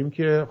هم داریم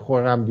که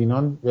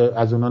خرمدینان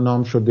از اونا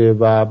نام شده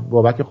و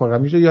بابک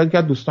خرمدین. یاد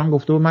کرد دوستان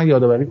گفته بود من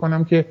یادآوری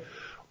کنم که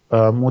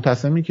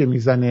معتصمی که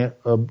میزنه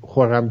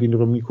خرمدین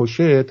رو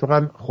میکشه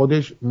تو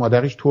خودش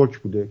مادرش ترک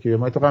بوده، که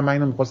من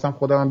اینو میخواستم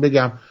خودم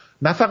بگم،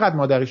 نه فقط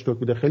مادرش ترک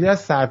بوده، خیلی از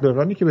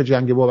سردارانی که به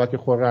جنگ بابک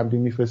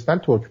خرمدین میفرستن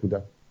ترک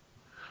بودن.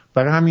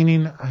 برای همین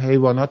این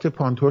حیوانات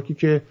پانترکی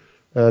که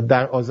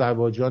در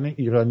آذربایجان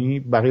ایرانی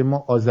برای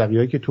ما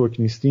آذریایی که ترک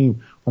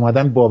نیستیم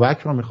اومدن بابک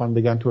رو میخوان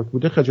بگن ترک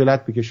بوده،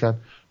 خجالت بکشن.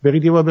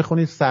 برید یه بار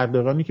بخونید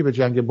سردارانی که به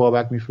جنگ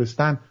بابک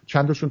میفرستن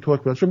چند تاشون ترک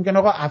بودن. چون میگن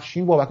آقا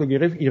افشین بابک رو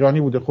گرفت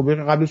ایرانی بوده. خب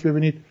قبلش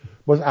ببینید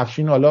باز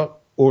افشین حالا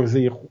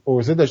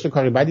ارزه داشته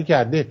کاری بدی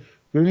کرده،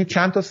 ببینید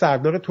چند تا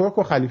سردار ترک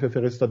و خلیفه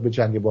فرستاد به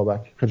جنگ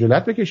بابک.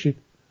 خجالت بکشید.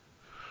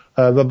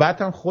 و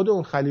بعد هم خود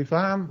اون خلیفه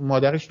هم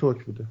مادرش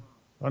ترک بوده.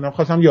 من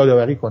خواستم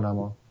یادآوری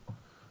کنم.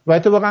 و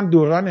اتفاقا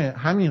دوران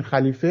همین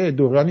خلیفه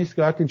دورانی است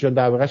که وقتی اینجا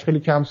دربارش خیلی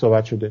کم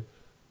صحبت شده،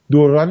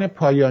 دوران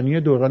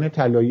پایانی دوران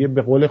طلایی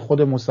به قول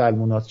خود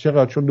مسلمانات.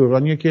 چرا؟ چون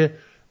دورانیه که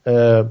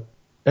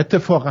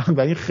اتفاقا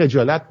و این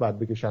خجالت باید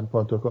بکشن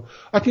پانتورکا.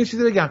 این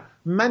چیزی بگم،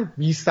 من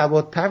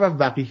بی‌سوادتر و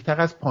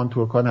وقیح‌تر از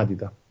پانتورکا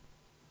ندیدم.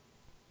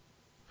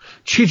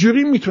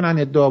 چجوری میتونن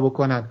ادعا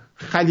بکنن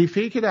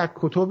خلیفه‌ای که در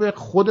کتب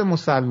خود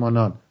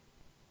مسلمانان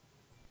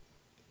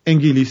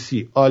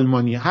انگلیسی،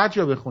 آلمانی، هر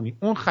جا بخونی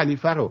اون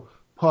خلیفه رو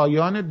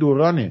پایان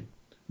دوران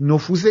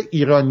نفوذ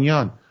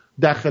ایرانیان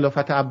در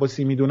خلافت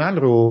عباسی میدونن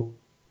رو،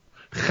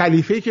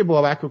 خلیفه‌ای که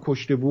بابک رو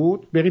کشته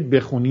بود، برید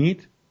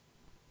بخونید،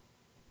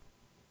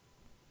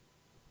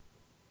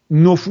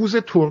 نفوذ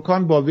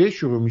ترکان با وی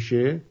شروع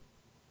میشه،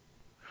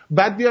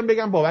 بعد بیان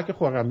بگم بابک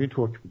خرمدین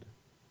ترک بوده.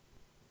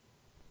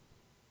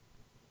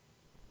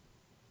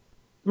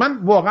 من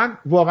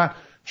واقعا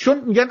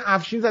چون میگن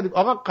افشین زده،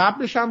 آقا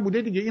قبلش هم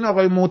بوده دیگه. این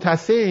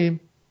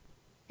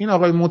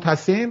آقای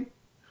معتصم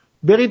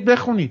برید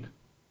بخونید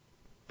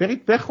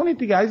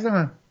دیگه عزیز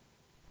من.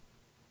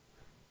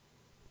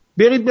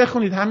 برید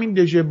بخونید همین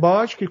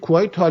دژباج که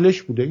کوههای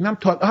تالش بوده. اینم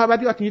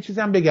بعد یه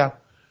چیزی هم بگم.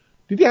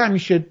 دیدی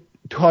همیشه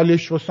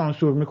تالش رو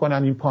سانسور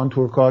میکنن این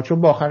پانتورکا،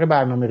 چون با آخر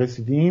برنامه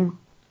رسیدیم.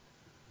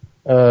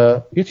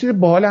 یه چیز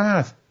باحال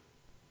هست،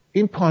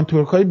 این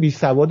پانتورکای بی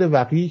سواد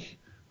وقیح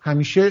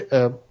همیشه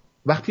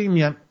وقتی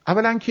میان،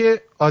 اولا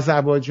که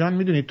آذربایجان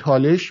میدونید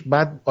تالش،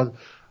 بعد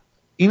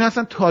این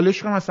اصلا تالش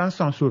رو مثلا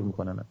سانسور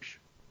میکنن همیشه.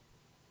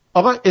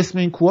 آقا اسم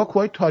این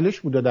کوههای تالش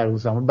بوده در اون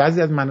زمان.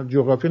 بعضی از من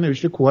جغرافیا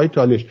نوشته کوههای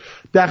تالش.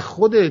 در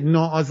خود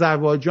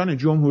آذربایجان،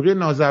 جمهوری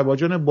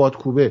آذربایجان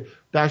بادکوبه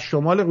در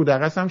شمال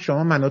رودرس هم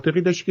شما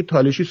مناطقی داشت که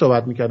تالشی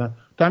صحبت میکردن.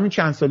 تا همین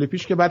چند سال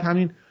پیش که بعد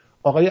همین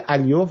آقای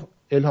علیوف،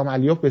 الهام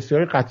علیوف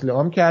بسیار قتل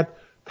عام کرد،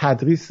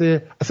 تدریس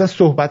اصلا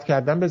صحبت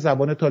کردن به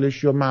زبان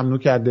تالشی رو ممنوع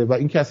کرده و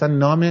اینکه اصلا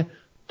نام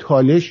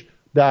تالش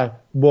در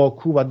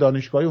باکو و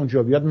دانشگاه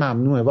اونجا بیاد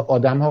ممنوعه و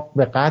آدم‌ها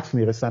به قتل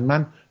میرسن.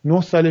 من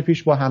 9 سال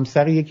پیش با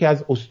همسر یکی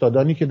از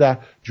استادانی که در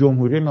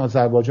جمهوری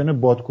آذربایجان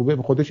بادکوبه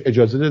به خودش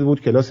اجازه داده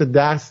بود کلاس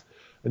درس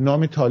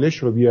نام تالش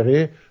رو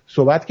بیاره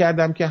صحبت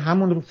کردم که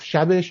همون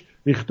شبش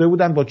ریخته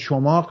بودن با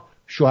چماق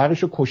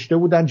شوهرش رو کشته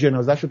بودن،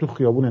 جنازه‌ش رو تو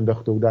خیابون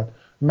انداخته بودن.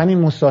 من این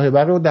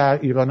مصاحبه رو در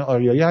ایران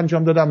آریایی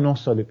انجام دادم 9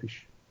 سال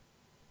پیش.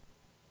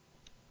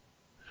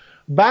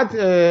 بعد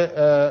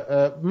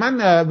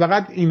من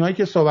فقط اینایی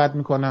که صحبت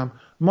میکنم،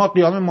 ما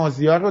قیام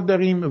مازیار رو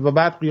داریم و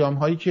بعد قیام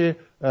هایی که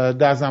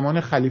در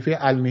زمان خلیفه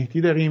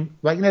المهدی داریم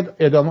و این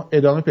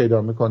ادامه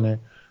پیدا میکنه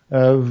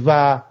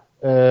و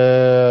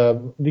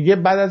دیگه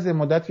بعد از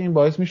مدت این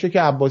باعث میشه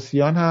که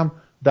عباسیان هم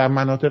در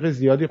مناطق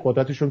زیادی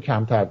قدرتشون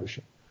کمتر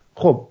بشه.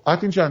 خب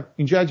آرتین جان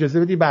اینجا اجازه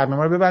بدی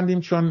برنامه رو ببندیم،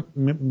 چون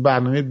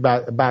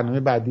برنامه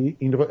بعدی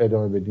این رو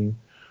ادامه بدیم.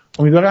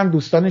 امیدوارم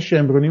دوستان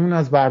شمرونیمون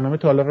از برنامه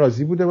تا حالا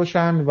راضی بوده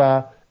باشن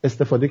و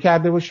استفاده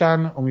کرده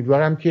باشن.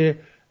 امیدوارم که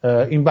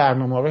این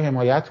برنامه رو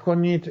حمایت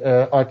کنید.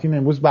 آرتین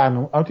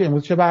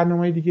امروز چه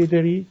برنامه دیگه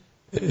داری؟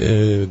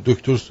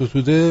 دکتر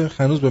ستوده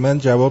هنوز به من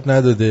جواب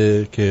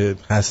نداده که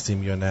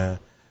هستیم یا نه.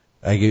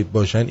 اگه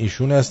باشن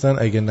ایشون هستن،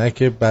 اگه نه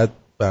که بعد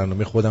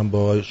برنامه خودم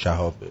با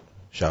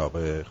شهاب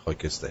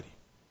خاکستری.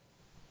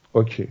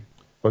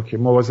 اوکی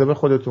مواظب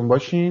خودتون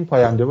باشین،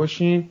 پاینده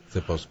باشین.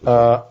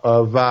 سپاسگزارم.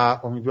 و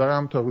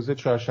امیدوارم تا روز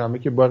چهارشنبه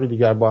که باری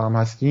دیگر با هم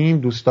هستیم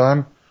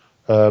دوستان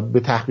به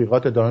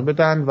تحقیقات ادامه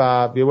بدن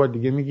و یه بار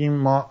دیگه میگیم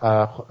ما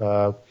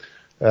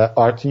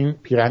آرتین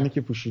پیرنی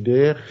که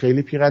پوشیده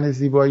خیلی پیرن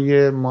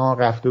زیباییه. ما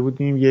رفته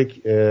بودیم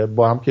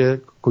با هم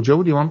که کجا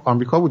بودیم؟ هم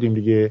آمریکا بودیم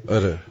دیگه.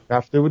 آره.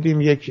 رفته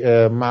بودیم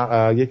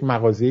یک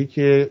مغازه‌ای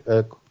که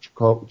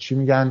چی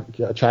میگن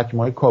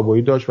چکمه‌های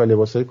کابویی داشت و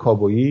لباسای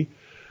کابویی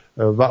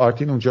و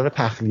آرتین اونجا رو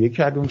تخلیه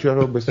کرد، اونجا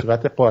رو به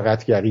صورت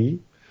غارتگری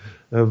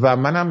و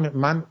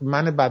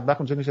من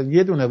بدبخت اونجا نشستم.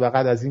 یه دونه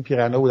فقط از این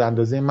پیرنا بود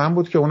اندازه من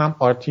بود که اونم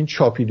آرتین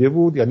چاپیده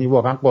بود، یعنی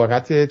واقعا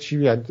غارت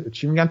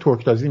چی میگن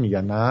ترکتازی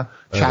میگن نه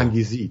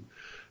چنگیزی،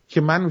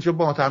 که من اونجا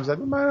با متهم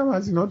زدم منم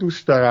از اینا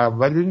دوست دارم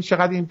ولی ببین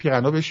چقدر این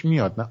پیرنا بهش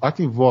میاد. نه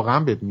آرتین واقعا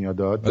بهت میاد.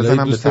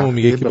 بزنم به تحقیق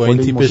میگه که با این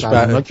تیپش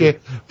که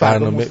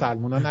برنامه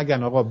مسلمونا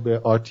نگن آقا به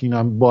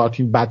آرتینم با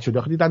آرتین بد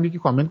شده. دیدم یکی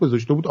کامنت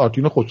گذاشته بود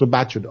آرتین خسرو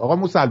بد شده. آقا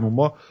مسلمون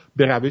ما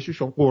به روش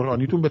شما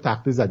قرآنیتون به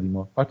تخته زدیم.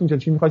 ما آرتین جان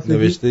چی می‌خواستی؟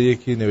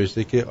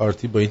 نوشته که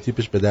آرتی با این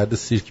تیپش به درد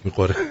سیرک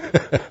میخوره.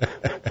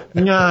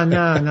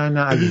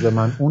 نه عزیز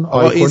من اون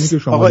آیکونی که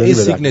شما آقا این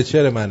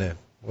سیگنچر منه،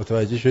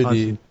 متوجه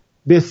شدی؟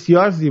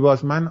 بسیار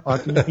زیباست. من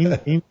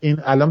این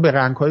الان به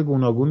رنگ‌های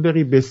گوناگون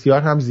داری،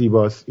 بسیار هم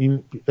زیباست.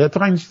 این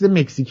اتفاقا این چیز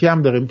مکزیکی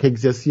هم داره،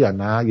 تگزاسی ها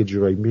نه یه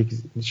جورایی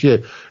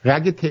چیه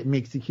رنگ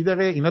مکزیکی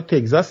داره، اینا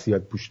تگزاس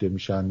زیاد پوشته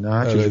میشن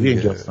نه چجوری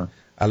اینجاستن.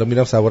 الان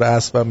میرم سوار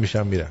اسبم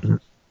میرم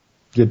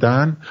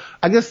جدن.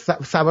 اگه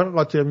سوار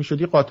قاطر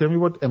میشدی قاطر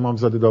میبرد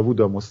امامزاده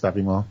داوود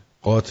مستقیما.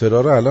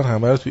 قاطرها رو الان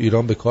همه رو تو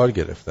ایران به کار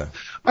گرفتن.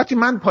 وقتی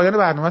من پایان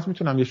برنامه‌ات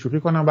میتونم یه شوخی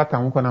کنم بعد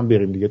تموم کنم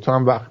بریم دیگه، تو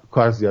هم وقت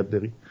کار زیاد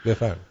داری.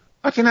 بفرم.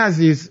 آرتین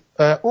عزیز،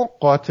 اون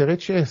قاطره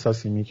چه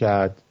احساسی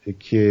میکرد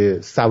که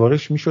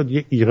سوارش میشد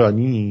یه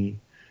ایرانی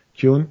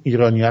که اون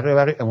ایرانیه رو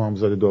برای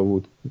امامزاده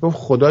داوود میگم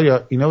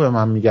خدایا اینا به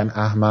من میگن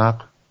احمق؟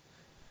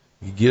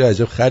 گیر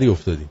عجب خری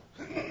افتادیم.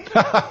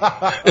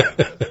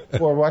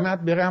 قربانت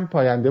برم،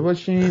 پاینده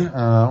باشین.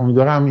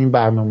 امیدوارم این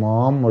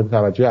برنامه مورد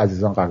توجه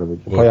عزیزان قرار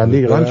بگیره. پاینده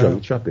ایران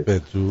جاوید شاه.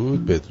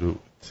 بدرود.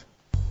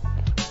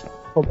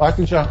 خب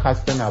آرتین جان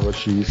خسته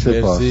نباشی.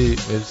 سپاس.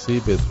 مرسی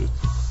بدرود.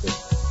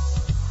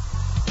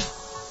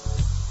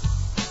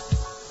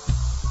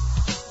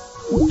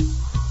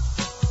 Woo!